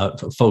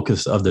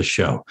focus of the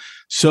show.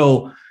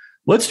 So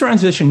let's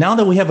transition now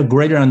that we have a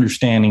greater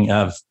understanding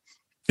of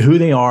who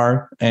they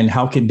are and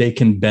how they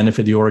can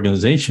benefit the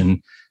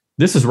organization.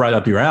 This is right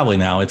up your alley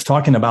now. It's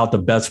talking about the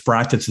best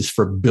practices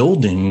for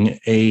building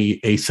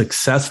a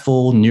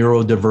successful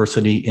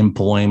neurodiversity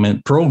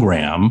employment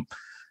program,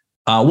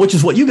 which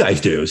is what you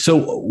guys do.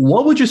 So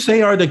what would you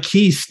say are the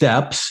key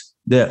steps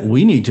that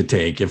we need to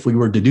take if we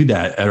were to do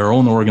that at our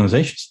own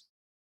organizations?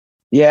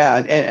 Yeah.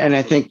 And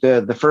I think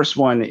the first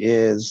one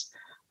is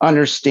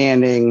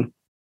understanding,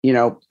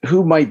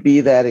 who might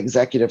be that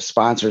executive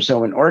sponsor.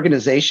 So in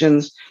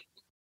organizations,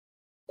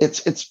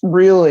 it's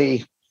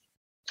really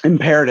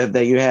imperative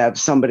that you have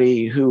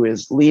somebody who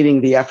is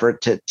leading the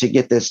effort to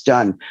get this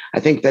done.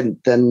 I think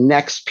that the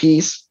next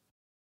piece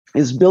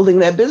is building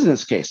that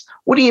business case.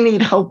 What do you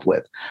need help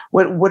with?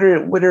 What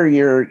are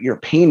your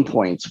pain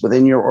points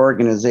within your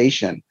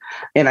organization?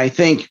 And I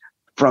think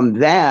from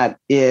that,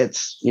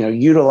 it's,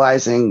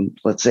 utilizing,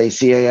 let's say,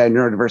 CAI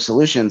Neurodiverse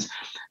Solutions.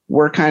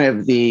 We're kind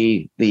of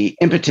the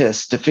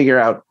impetus to figure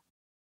out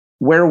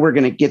where we're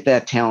going to get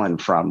that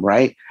talent from,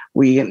 right?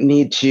 We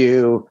need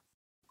to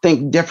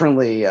think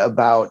differently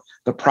about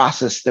the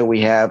process that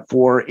we have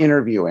for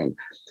interviewing.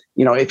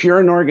 If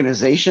you're an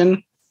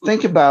organization,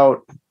 think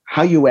about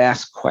how you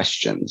ask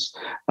questions,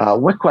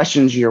 what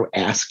questions you're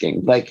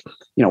asking. Like,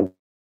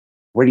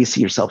 where do you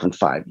see yourself in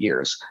 5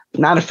 years?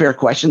 Not a fair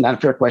question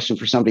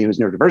for somebody who's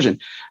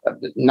neurodivergent,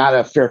 not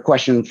a fair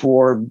question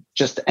for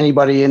just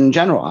anybody in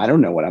general. I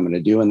don't know what I'm going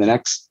to do in the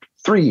next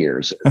 3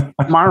 years,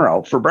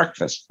 tomorrow for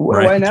breakfast.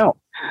 What do I know?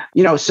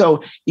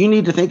 So you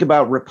need to think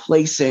about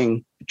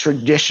replacing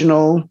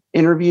traditional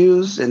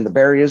interviews and the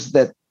barriers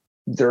that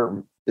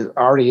they're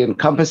already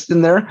encompassed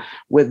in there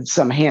with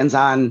some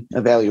hands-on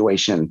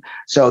evaluation.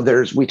 So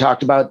we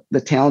talked about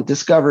the talent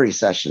discovery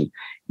session.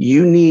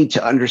 You need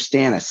to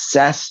understand,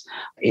 assess,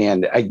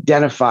 and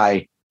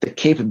identify the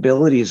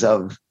capabilities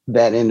of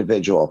that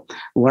individual,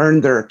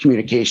 learn their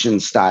communication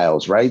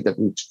styles, right? That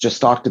we just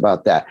talked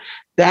about that.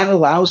 That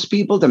allows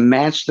people to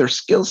match their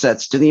skill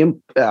sets to the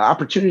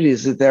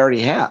opportunities that they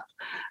already have.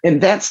 And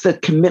that's the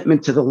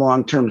commitment to the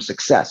long-term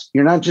success.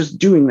 You're not just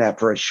doing that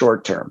for a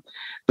short term,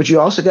 but you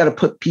also got to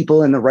put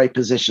people in the right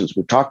positions.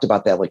 We've talked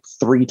about that like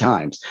 3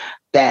 times.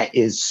 That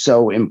is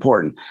so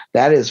important.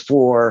 That is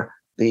for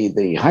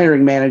the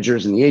hiring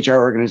managers and the HR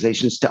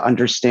organizations to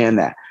understand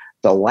that.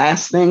 The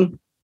last thing,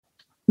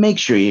 make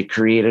sure you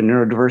create a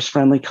neurodiverse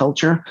friendly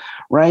culture,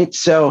 right?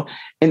 So,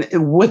 and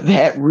what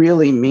that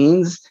really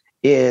means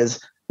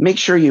is make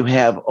sure you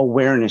have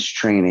awareness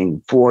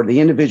training for the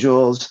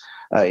individuals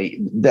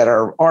that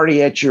are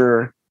already at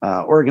your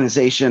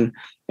organization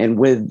and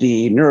with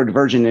the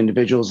neurodivergent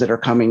individuals that are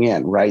coming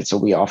in, right? So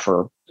we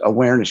offer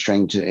awareness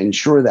training to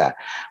ensure that.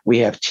 We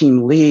have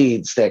team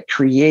leads that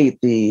create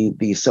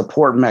the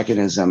support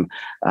mechanism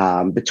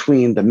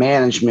between the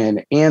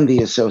management and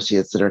the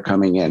associates that are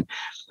coming in.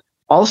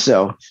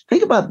 Also,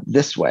 think about it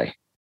this way.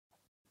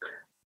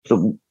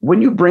 So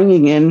when you're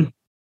bringing in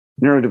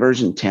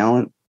neurodivergent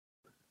talent,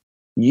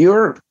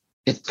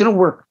 it's going to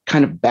work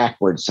kind of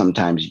backwards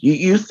sometimes.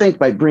 You think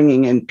by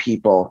bringing in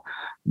people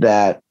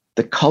that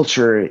the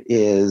culture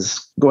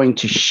is going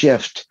to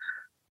shift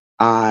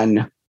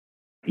on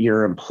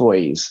your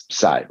employees'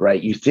 side,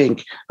 right? You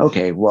think,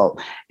 okay, well,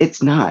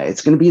 it's not.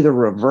 It's going to be the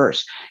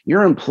reverse.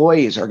 Your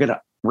employees are going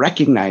to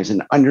recognize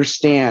and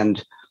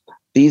understand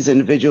these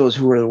individuals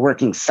who are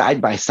working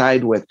side by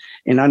side with,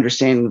 and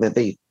understanding that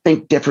they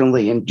think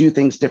differently and do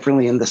things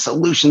differently, and the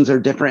solutions are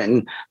different,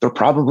 and they're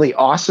probably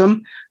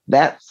awesome.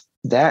 That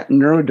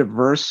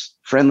neurodiverse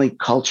friendly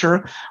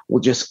culture will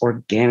just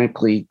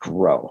organically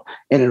grow,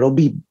 and it'll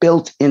be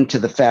built into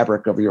the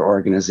fabric of your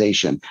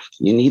organization.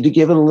 You need to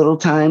give it a little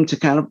time to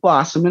kind of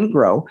blossom and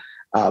grow,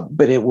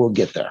 but it will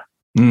get there.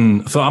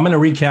 So I'm going to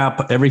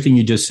recap everything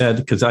you just said,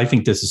 because I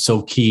think this is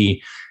so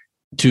key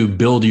to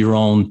build your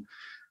own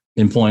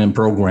employment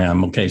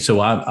program. Okay. So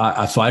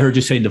I heard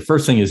you say the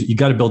first thing is you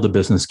got to build a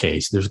business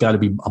case. There's got to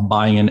be a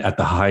buy-in at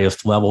the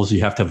highest levels.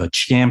 You have to have a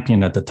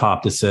champion at the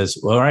top that says,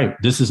 all right,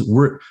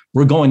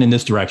 we're going in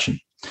this direction.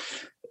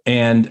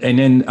 And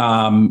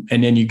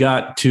then you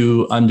got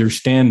to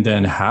understand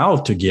then how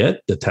to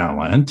get the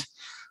talent.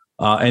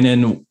 And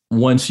then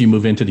once you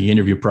move into the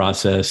interview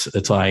process,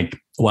 it's like,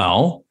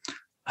 well,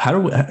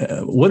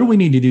 what do we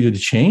need to do to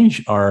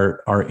change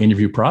our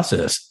interview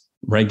process?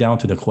 Right down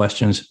to the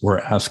questions we're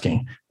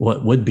asking.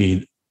 What would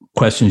be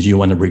questions you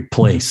want to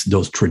replace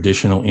those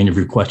traditional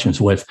interview questions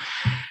with?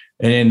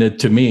 And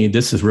to me,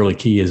 this is really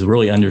key, is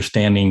really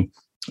understanding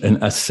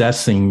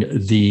assessing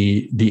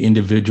the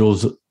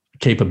individual's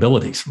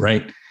capabilities,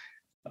 right?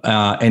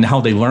 And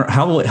how they learn,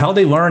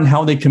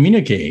 how they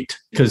communicate.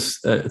 Because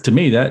to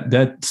me,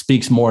 that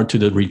speaks more to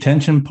the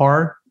retention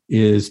part,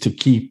 is to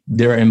keep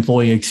their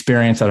employee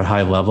experience at a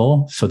high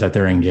level so that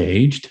they're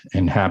engaged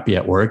and happy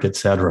at work, et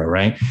cetera,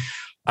 right?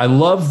 I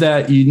love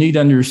that you need to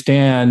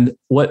understand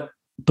what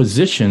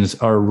positions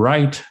are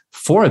right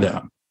for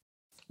them,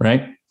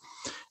 right?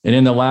 And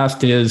then the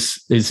last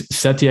is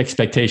set the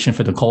expectation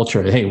for the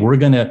culture. Hey, we're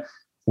going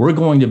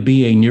to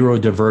be a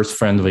neurodiverse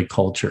friendly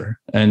culture.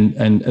 And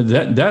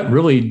that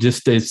really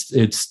just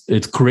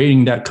it's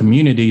creating that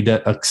community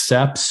that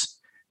accepts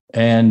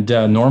and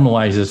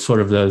normalizes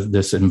sort of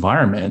this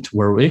environment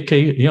where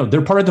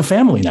they're part of the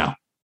family now.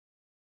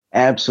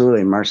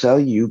 Absolutely. Marcel,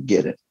 you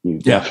get it. You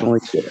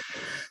definitely get it.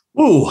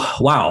 Ooh,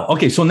 wow.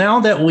 Okay. So now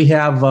that we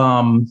have,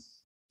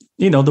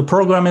 the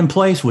program in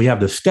place, we have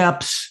the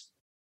steps,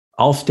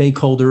 all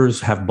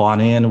stakeholders have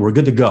bought in, we're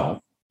good to go.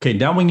 Okay.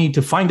 Now we need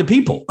to find the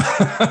people.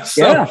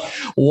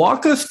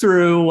 Walk us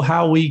through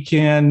how we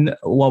can,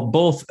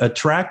 both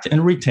attract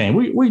and retain.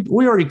 We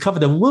already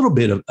covered a little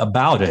bit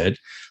about it,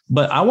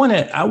 but I want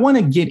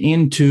to get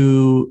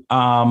into,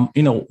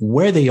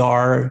 where they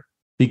are,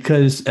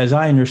 because as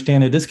I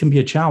understand it, this can be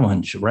a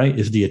challenge, right?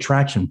 Is the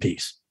attraction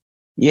piece.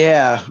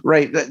 Yeah,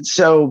 right.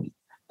 So,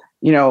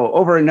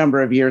 over a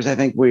number of years, I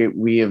think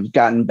we have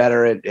gotten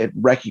better at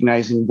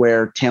recognizing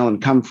where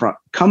talent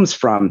comes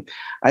from.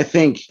 I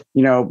think,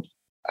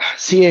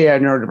 CAI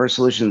Neurodiverse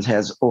Solutions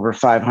has over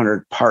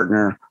 500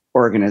 partner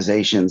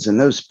organizations, and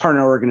those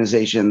partner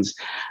organizations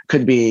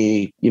could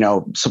be,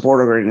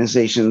 support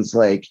organizations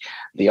like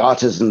the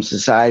Autism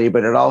Society,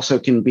 but it also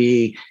can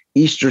be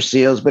Easter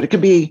Seals, but it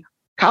could be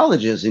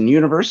colleges and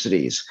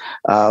universities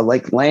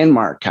like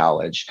Landmark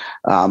College,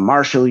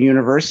 Marshall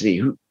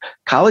University,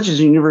 colleges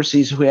and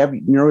universities who have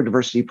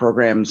neurodiversity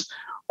programs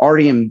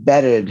already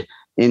embedded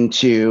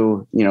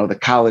into, the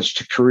college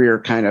to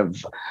career kind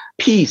of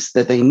piece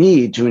that they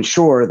need to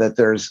ensure that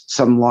there's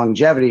some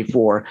longevity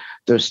for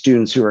those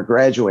students who are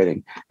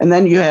graduating. And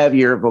then you have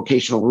your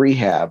vocational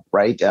rehab,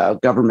 right?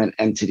 Government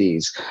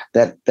entities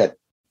that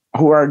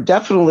who are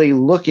definitely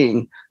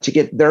looking to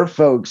get their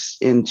folks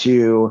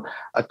into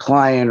a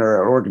client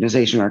or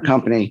organization or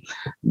company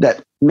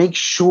that makes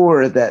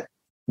sure that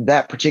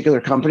that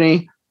particular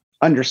company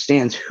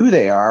understands who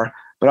they are,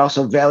 but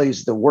also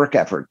values the work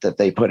effort that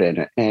they put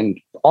in. And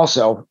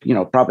also,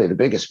 probably the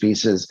biggest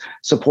piece is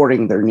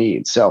supporting their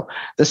needs. So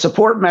the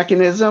support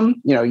mechanism,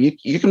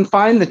 you can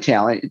find the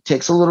talent. It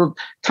takes a little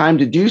time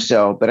to do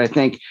so, but I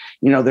think,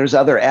 there's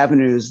other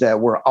avenues that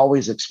we're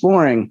always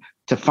exploring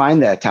to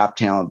find that top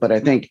talent. But I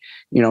think,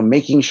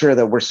 making sure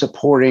that we're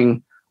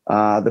supporting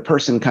the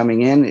person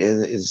coming in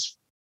is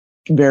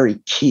very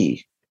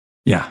key.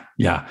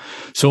 Yeah.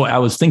 So I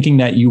was thinking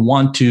that you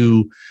want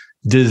to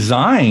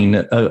design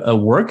a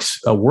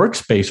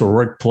workspace or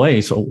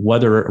workplace,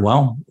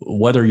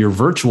 whether you're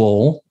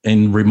virtual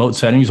in remote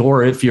settings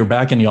or if you're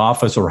back in the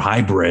office or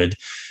hybrid,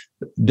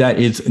 that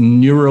is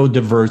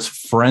neurodiverse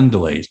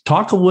friendly.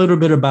 Talk a little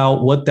bit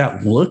about what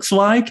that looks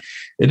like,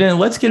 and then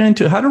let's get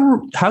into how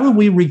do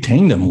we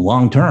retain them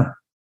long term.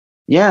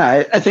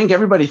 Yeah, I think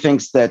everybody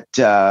thinks that,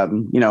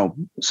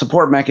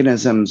 support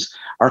mechanisms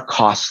are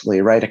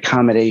costly, right?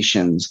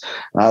 Accommodations,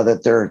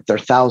 that they're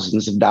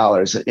thousands of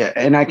dollars.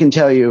 And I can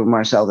tell you,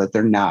 Marcel, that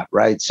they're not,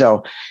 right?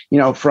 So,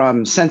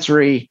 from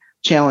sensory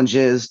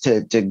challenges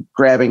to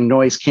grabbing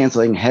noise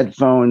canceling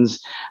headphones,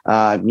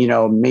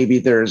 maybe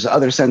there's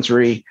other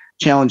sensory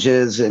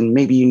challenges, and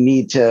maybe you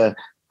need to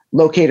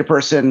locate a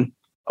person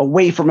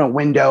away from a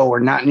window or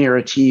not near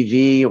a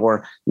TV,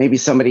 or maybe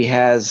somebody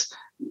has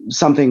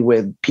something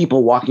with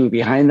people walking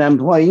behind them.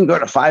 Well, you can go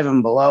to Five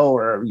and Below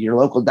or your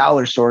local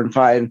dollar store and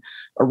find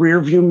a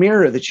rear view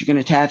mirror that you can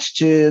attach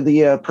to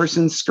the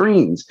person's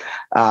screens.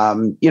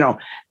 And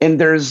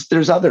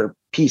there's other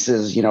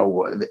pieces,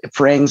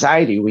 for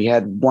anxiety. We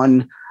had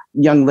one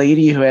young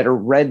lady who had a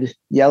red,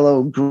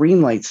 yellow,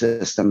 green light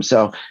system.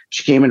 So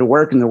she came into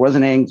work and there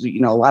wasn't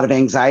a lot of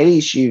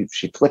anxiety. She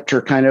flipped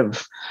her kind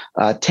of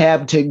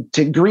tab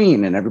to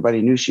green, and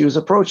everybody knew she was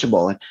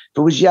approachable. And if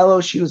it was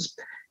yellow, she was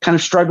kind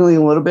of struggling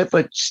a little bit,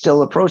 but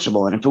still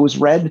approachable. And if it was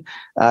red,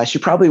 she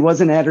probably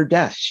wasn't at her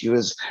desk. She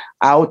was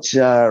out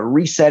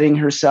resetting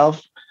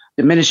herself,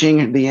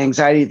 diminishing the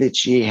anxiety that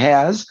she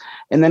has,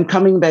 and then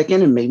coming back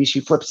in, and maybe she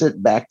flips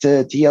it back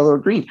to yellow or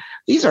green.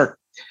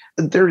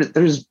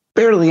 There's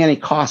barely any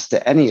cost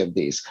to any of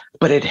these,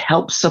 but it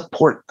helps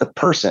support the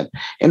person.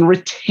 And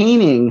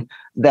retaining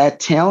that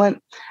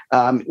talent,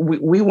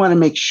 we want to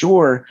make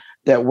sure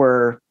that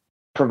we're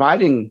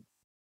providing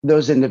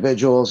those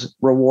individuals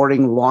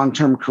rewarding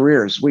long-term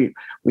careers. We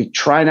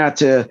try not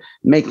to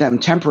make them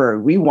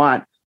temporary. We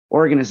want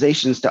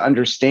organizations to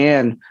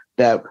understand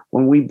that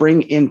when we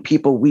bring in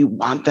people, we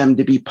want them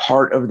to be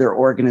part of their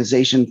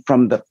organization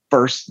from the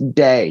first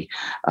day.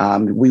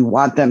 We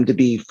want them to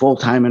be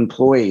full-time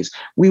employees.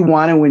 We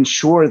want to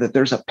ensure that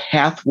there's a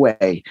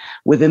pathway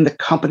within the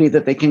company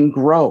that they can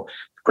grow.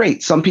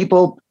 Great. Some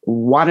people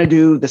want to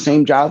do the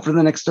same job for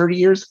the next 30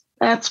 years.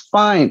 That's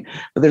fine.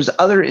 But there's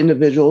other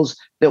individuals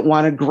that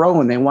want to grow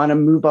and they want to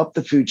move up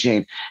the food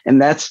chain. And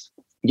that's,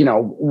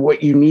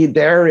 what you need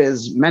there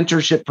is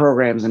mentorship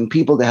programs and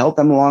people to help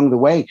them along the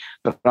way,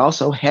 but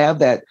also have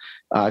that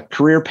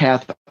career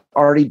path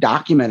already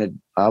documented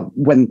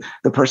when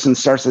the person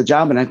starts the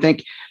job. And I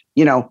think,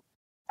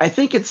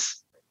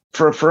 it's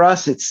for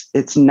us,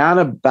 it's not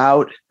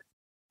about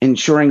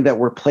ensuring that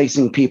we're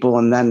placing people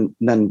and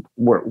then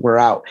we're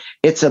out.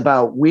 It's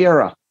about, we are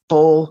a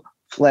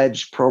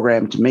full-fledged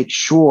program to make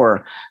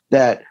sure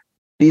that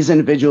these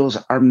individuals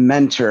are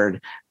mentored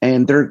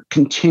and they're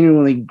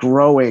continually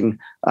growing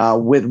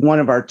with one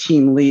of our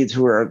team leads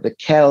who are the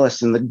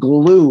catalyst and the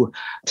glue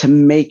to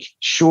make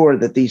sure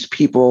that these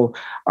people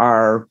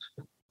are,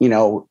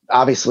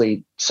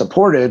 obviously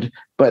supported,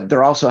 but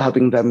they're also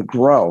helping them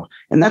grow.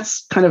 And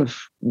that's kind of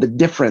the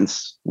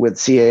difference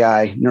with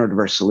CAI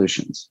Neurodiverse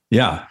Solutions.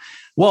 Yeah,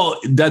 well,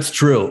 that's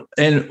true.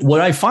 And what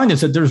I find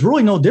is that there's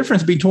really no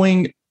difference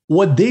between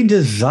what they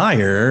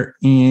desire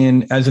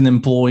as an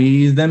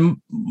employee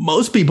than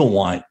most people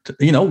want.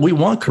 We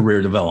want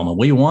career development.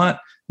 We want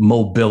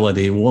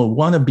mobility. We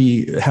want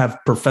to have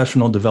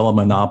professional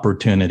development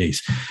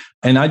opportunities.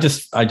 And I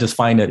just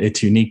find that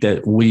it's unique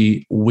that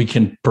we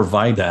can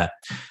provide that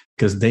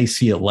because they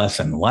see it less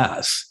and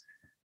less.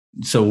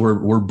 So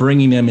we're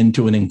bringing them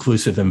into an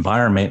inclusive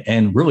environment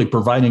and really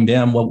providing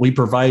them what we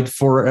provide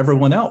for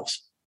everyone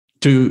else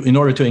in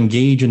order to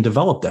engage and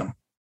develop them.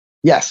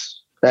 Yes.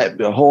 I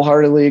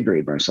wholeheartedly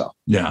agree, Marcel.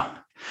 Yeah.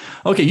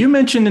 Okay. You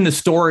mentioned in the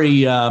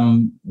story,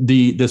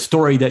 the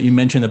story that you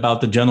mentioned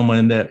about the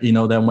gentleman that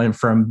went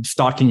from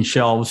stocking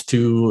shelves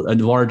to a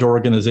large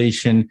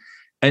organization.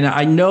 And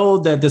I know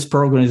that this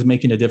program is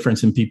making a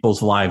difference in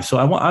people's lives. So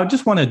I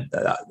just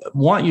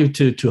want you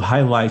to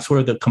highlight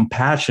sort of the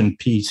compassion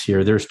piece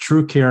here. There's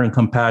true care and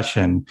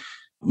compassion,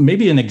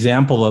 maybe an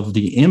example of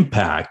the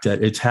impact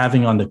that it's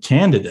having on the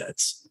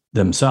candidates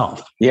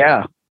themselves.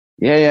 Yeah.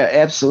 Yeah,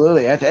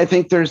 absolutely. I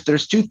think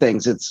there's two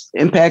things. It's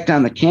impact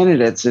on the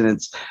candidates, and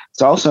it's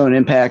also an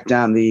impact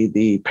on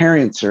the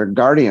parents or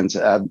guardians.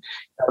 A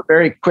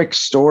very quick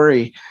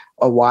story: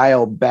 a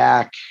while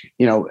back,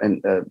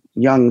 a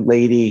young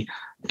lady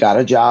got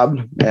a job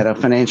at a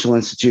financial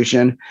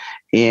institution,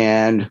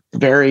 and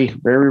very,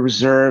 very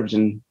reserved,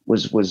 and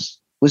was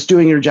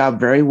doing her job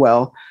very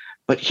well.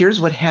 But here's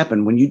what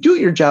happened: when you do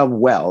your job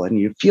well and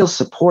you feel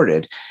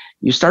supported,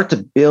 you start to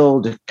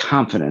build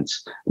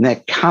confidence, and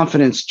that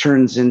confidence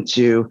turns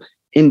into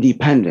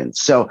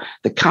independence. So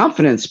the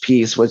confidence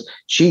piece was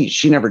she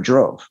never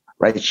drove,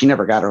 right? She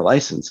never got her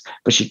license,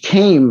 but she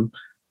came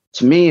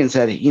to me and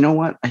said, you know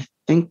what? I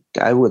think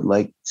I would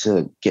like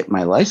to get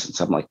my license.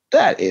 I'm like,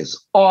 that is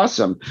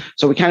awesome.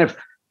 So we kind of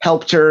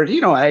helped her.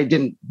 I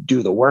didn't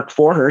do the work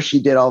for her.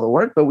 She did all the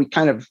work, but we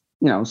kind of,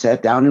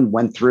 sat down and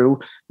went through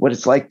what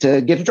it's like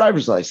to get a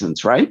driver's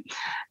license, right?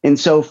 And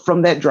so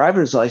from that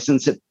driver's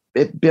license,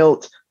 it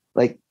built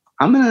like,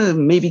 I'm going to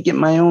maybe get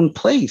my own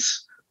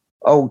place.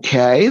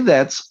 Okay,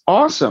 that's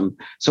awesome.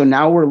 So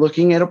now we're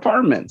looking at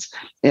apartments,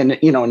 and,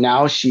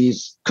 now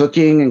she's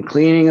cooking and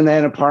cleaning in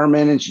that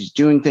apartment and she's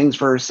doing things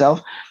for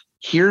herself.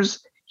 Here's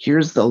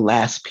the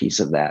last piece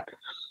of that.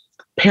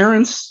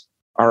 Parents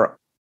are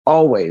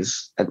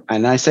always,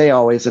 and I say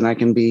always, and I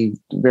can be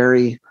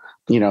very,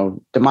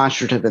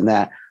 demonstrative in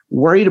that,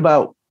 worried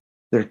about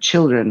their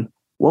children.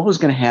 What was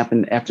going to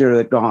happen after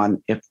they're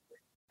gone if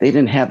they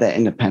didn't have that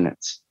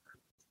independence?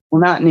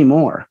 Well, not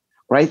anymore,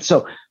 right?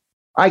 So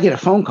I get a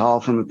phone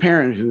call from a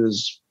parent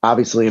who's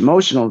obviously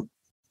emotional,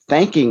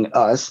 thanking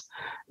us,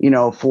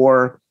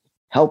 for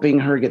helping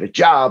her get a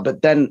job,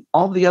 but then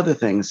all the other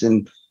things.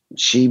 And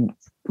she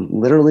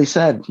literally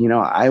said,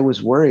 I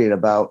was worried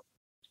about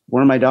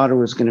where my daughter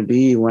was going to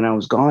be when I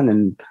was gone.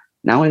 And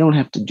now I don't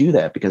have to do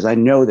that because I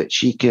know that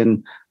she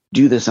can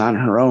do this on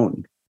her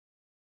own.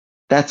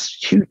 That's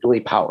hugely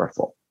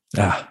powerful.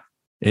 Yeah.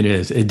 It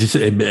is.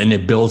 And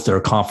it builds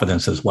their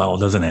confidence as well,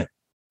 doesn't it?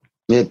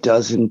 It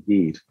does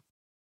indeed.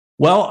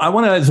 Well, I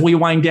want to, as we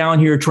wind down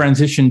here,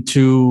 transition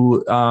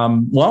to,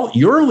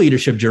 your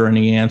leadership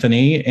journey,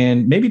 Anthony,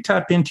 and maybe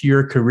tap into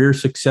your career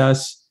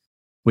success.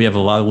 We have a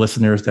lot of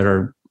listeners that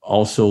are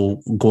also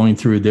going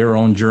through their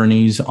own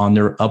journeys on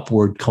their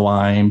upward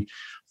climb.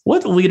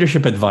 What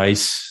leadership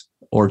advice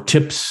or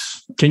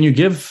tips can you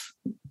give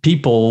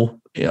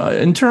people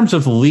in terms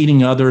of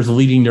leading others,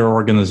 leading their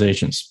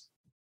organizations?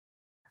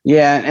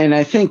 Yeah. And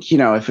I think,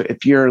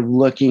 if you're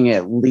looking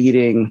at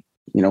leading,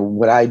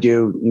 what I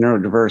do,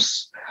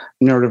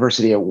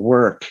 neurodiversity at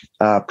work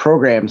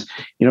programs,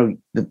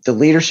 the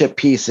leadership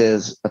piece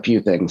is a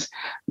few things.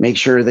 Make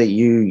sure that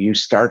you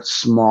start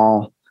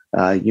small.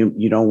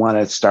 You don't want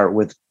to start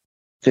with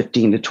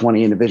 15 to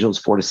 20 individuals.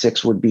 4 to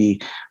 6 would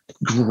be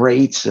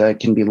great.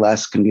 Can be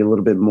less, can be a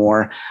little bit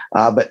more.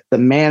 But the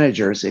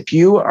managers, if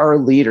you are a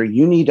leader,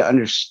 you need to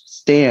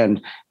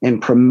understand and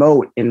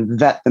promote and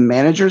vet the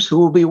managers who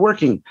will be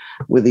working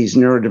with these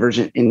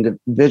neurodivergent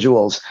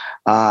individuals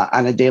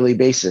on a daily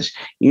basis.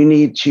 You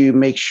need to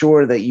make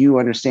sure that you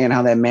understand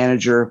how that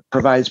manager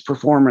provides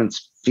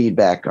performance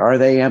feedback? Are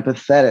they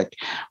empathetic?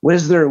 What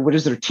is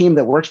their team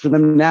that works for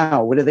them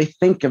now? What do they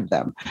think of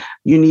them?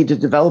 You need to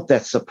develop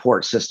that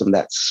support system,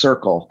 that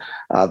circle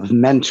of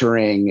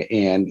mentoring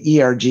and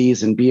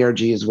ERGs and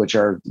BRGs, which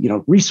are,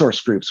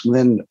 resource groups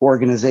within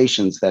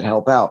organizations that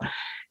help out.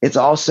 It's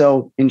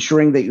also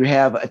ensuring that you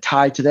have a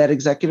tie to that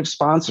executive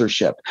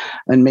sponsorship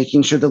and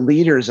making sure the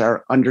leaders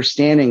are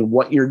understanding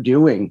what you're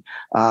doing,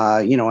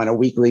 on a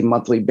weekly,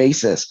 monthly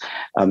basis.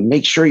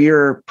 Make sure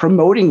you're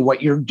promoting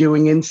what you're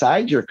doing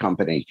inside your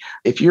company.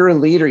 If you're a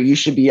leader, you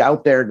should be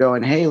out there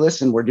going, hey,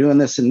 listen, we're doing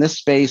this in this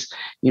space.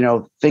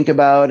 Think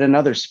about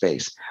another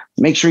space.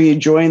 Make sure you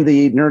join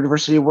the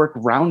Neurodiversity at Work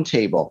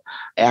Roundtable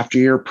after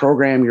your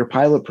program, your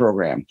pilot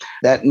program.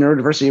 That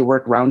Neurodiversity at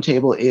Work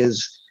Roundtable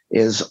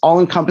is all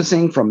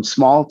encompassing from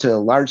small to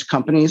large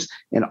companies,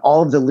 and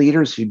all of the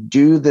leaders who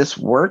do this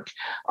work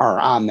are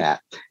on that.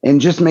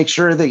 And just make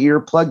sure that you're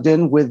plugged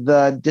in with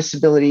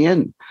Disability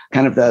In,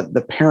 kind of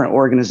the parent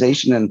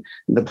organization and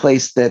the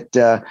place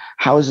that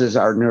houses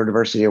our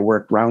Neurodiversity at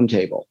Work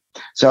Roundtable.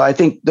 So I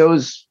think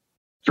those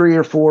 3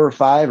 or 4 or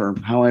 5, or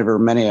however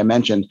many I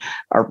mentioned,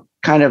 are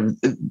kind of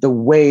the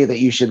way that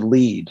you should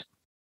lead.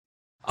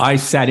 I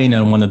sat in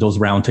on one of those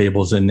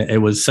roundtables, and it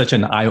was such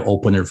an eye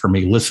opener for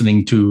me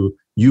listening to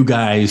you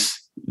guys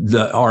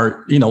that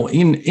are,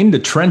 in the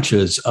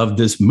trenches of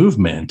this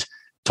movement,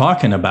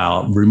 talking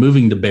about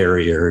removing the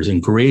barriers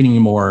and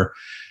creating more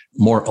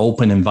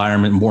open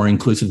environment, more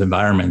inclusive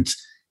environments.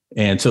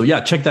 And so, yeah,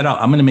 check that out.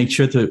 I'm going to make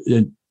sure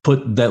to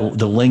put the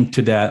link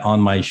to that on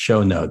my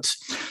show notes.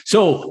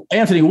 So,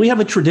 Anthony, we have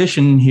a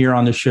tradition here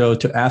on the show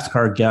to ask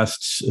our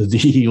guests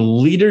the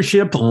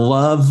leadership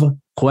love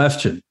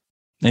question.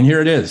 And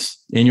here it is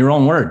in your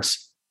own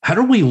words. How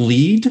do we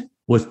lead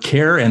with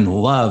care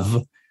and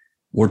love?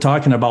 We're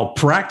talking about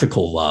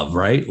practical love,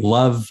 right?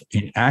 Love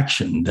in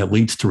action that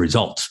leads to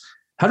results.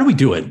 How do we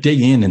do it day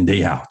in and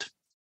day out?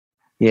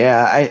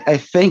 Yeah, I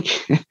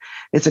think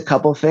it's a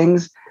couple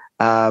things.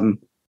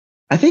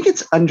 I think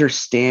it's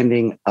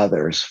understanding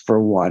others, for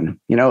one.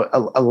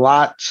 A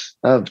lot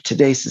of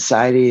today's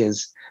society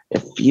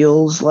it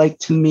feels like,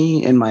 to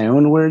me, in my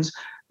own words,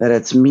 that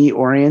it's me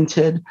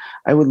oriented.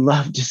 I would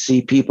love to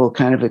see people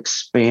kind of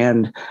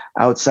expand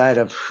outside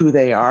of who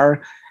they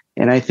are.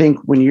 And I think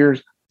when you're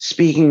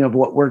speaking of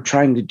what we're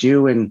trying to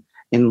do and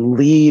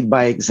lead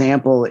by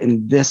example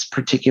in this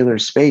particular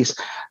space,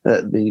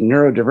 the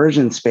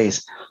neurodivergent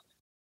space,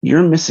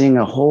 you're missing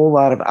a whole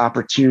lot of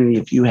opportunity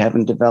if you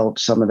haven't developed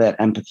some of that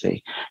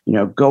empathy.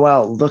 Go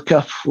out, look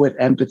up what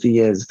empathy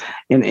is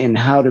and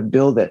how to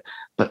build it.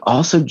 But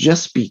also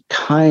just be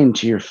kind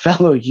to your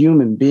fellow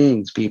human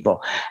beings,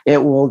 people.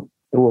 It will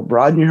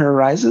broaden your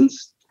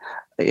horizons.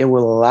 It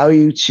will allow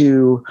you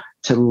to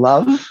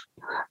love.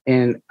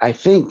 And I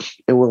think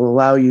it will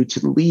allow you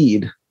to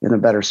lead in a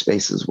better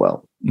space as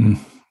well.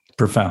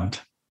 Profound.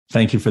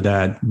 Thank you for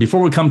that.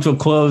 Before we come to a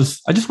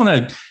close, I just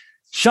want to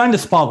shine the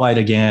spotlight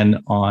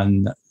again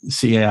on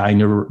CAI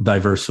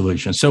Neurodiverse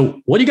Solutions.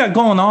 So what do you got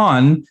going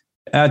on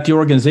at the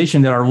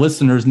organization that our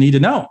listeners need to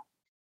know?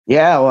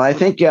 Yeah, well, I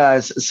think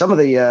some of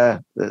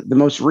the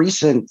most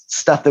recent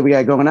stuff that we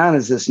got going on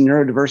is this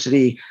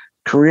Neurodiversity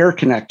Career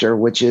Connector,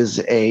 which is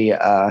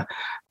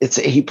it's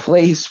a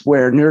place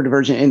where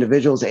neurodivergent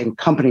individuals and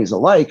companies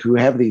alike who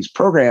have these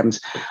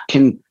programs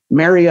can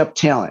marry up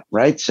talent,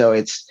 right? So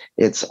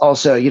it's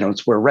also,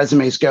 it's where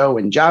resumes go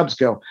and jobs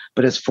go,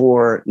 but it's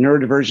for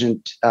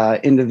neurodivergent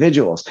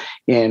individuals.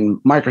 And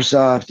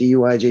Microsoft,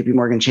 EY, JP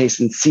Morgan Chase,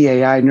 and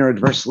CAI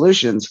Neurodiverse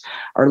Solutions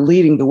are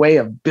leading the way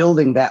of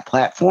building that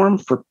platform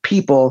for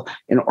people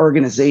and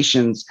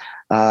organizations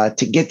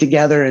to get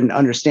together and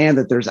understand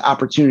that there's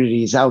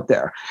opportunities out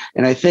there.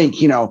 And I think,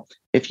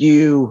 if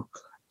you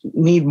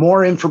need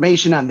more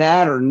information on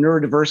that or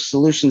Neurodiverse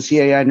Solutions,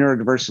 CAI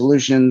Neurodiverse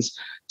Solutions,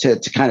 to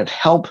kind of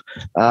help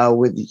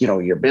with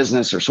your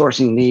business or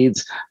sourcing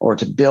needs, or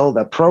to build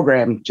a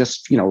program,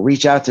 just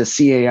reach out to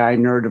CAI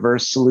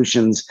Neurodiverse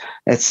Solutions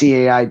at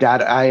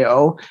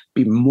cai.io.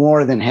 Be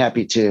more than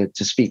happy to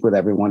speak with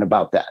everyone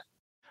about that.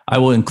 I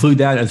will include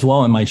that as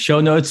well in my show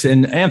notes.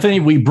 And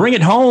Anthony, we bring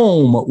it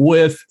home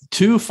with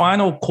 2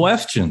 final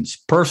questions.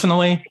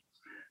 Personally,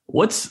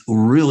 what's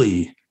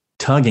really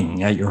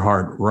tugging at your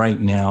heart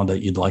right now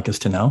that you'd like us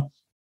to know?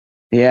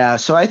 Yeah,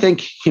 so I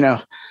think,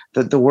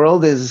 that the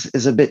world is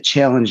a bit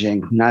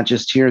challenging, not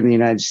just here in the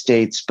United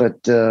States,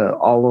 but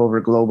all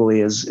over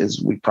globally,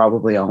 as we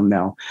probably all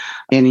know.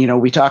 And,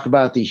 we talk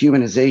about the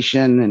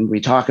humanization and we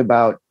talk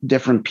about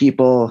different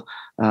people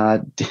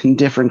in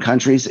different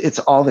countries. It's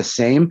all the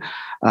same.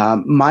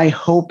 My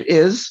hope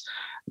is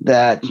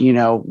that,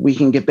 we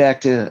can get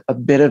back to a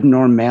bit of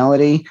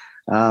normality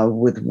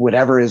with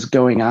whatever is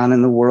going on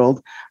in the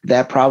world.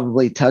 That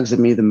probably tugs at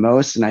me the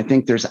most. And I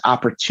think there's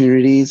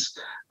opportunities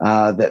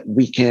that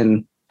we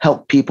can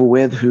help people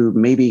with who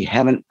maybe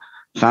haven't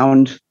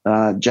found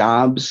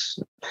jobs.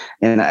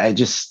 And I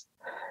just,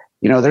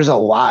 there's a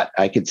lot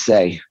I could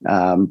say,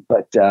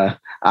 but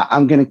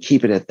I'm going to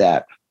keep it at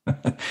that.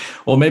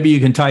 Well, maybe you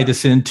can tie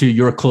this into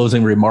your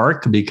closing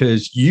remark,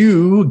 because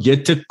you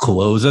get to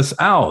close us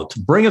out.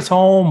 Bring us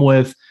home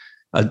with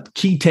a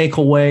key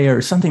takeaway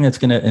or something that's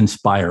going to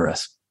inspire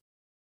us?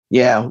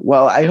 Yeah,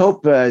 well, I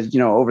hope,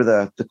 over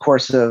the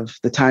course of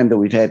the time that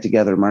we've had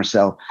together,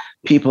 Marcel,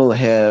 people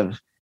have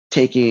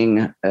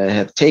taken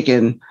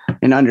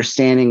an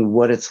understanding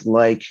what it's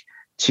like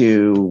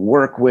to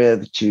work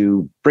with,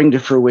 to bring to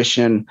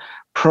fruition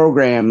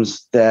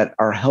programs that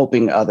are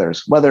helping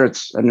others, whether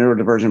it's a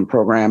neurodivergent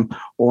program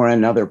or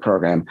another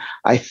program.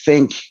 I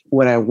think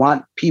what I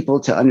want people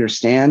to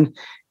understand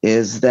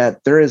is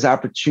that there is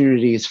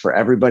opportunities for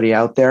everybody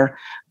out there.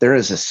 There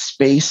is a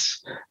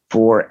space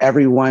for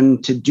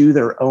everyone to do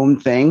their own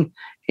thing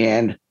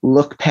and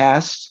look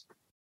past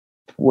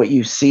what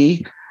you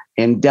see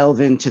and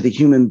delve into the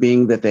human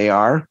being that they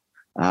are.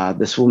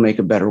 This will make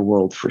a better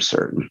world for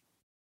certain.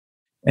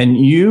 And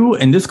you,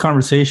 in this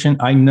conversation,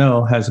 I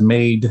know has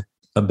made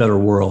a better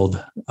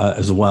world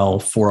as well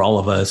for all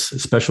of us,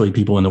 especially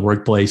people in the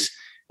workplace.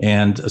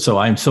 And so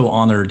I'm so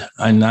honored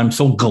and I'm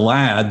so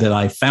glad that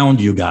I found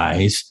you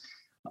guys.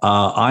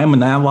 I'm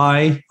an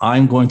ally.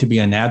 I'm going to be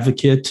an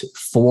advocate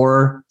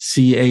for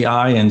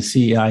CAI and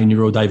CAI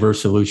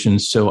Neurodiverse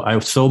Solutions. So I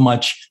so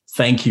much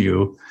thank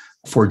you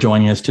for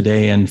joining us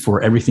today and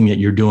for everything that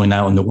you're doing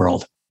out in the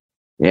world.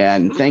 Yeah,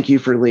 and thank you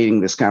for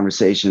leading this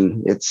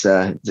conversation. It's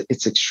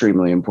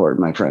extremely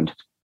important, my friend.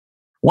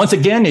 Once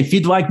again, if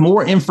you'd like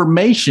more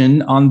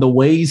information on the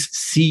ways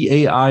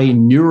CAI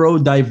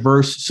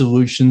Neurodiverse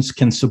Solutions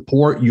can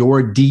support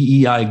your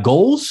DEI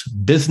goals,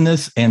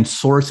 business, and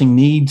sourcing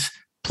needs,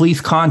 please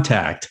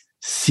contact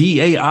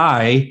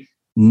CAI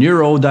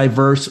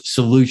Neurodiverse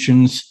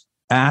Solutions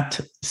at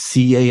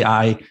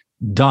CAI.io.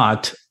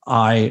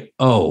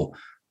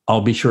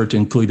 I'll be sure to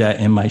include that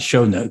in my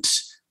show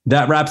notes.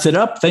 That wraps it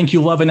up. Thank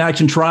you, Love in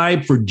Action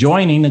Tribe, for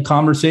joining the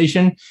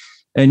conversation.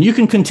 And you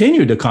can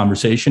continue the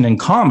conversation and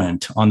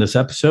comment on this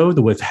episode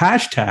with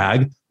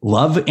hashtag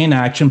Love in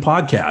Action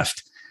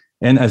Podcast.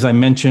 And as I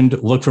mentioned,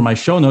 look for my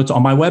show notes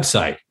on my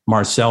website,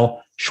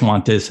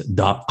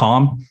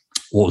 marcelschwantes.com.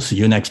 We'll see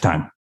you next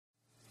time.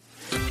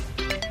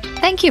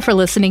 Thank you for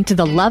listening to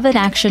the Love in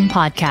Action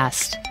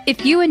Podcast.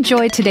 If you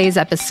enjoyed today's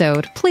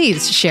episode,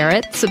 please share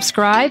it,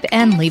 subscribe,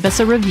 and leave us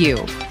a review.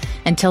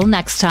 Until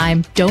next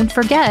time, don't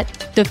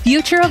forget, the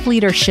future of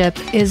leadership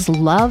is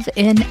love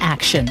in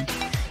action.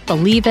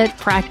 Believe it,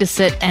 practice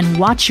it, and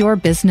watch your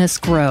business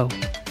grow.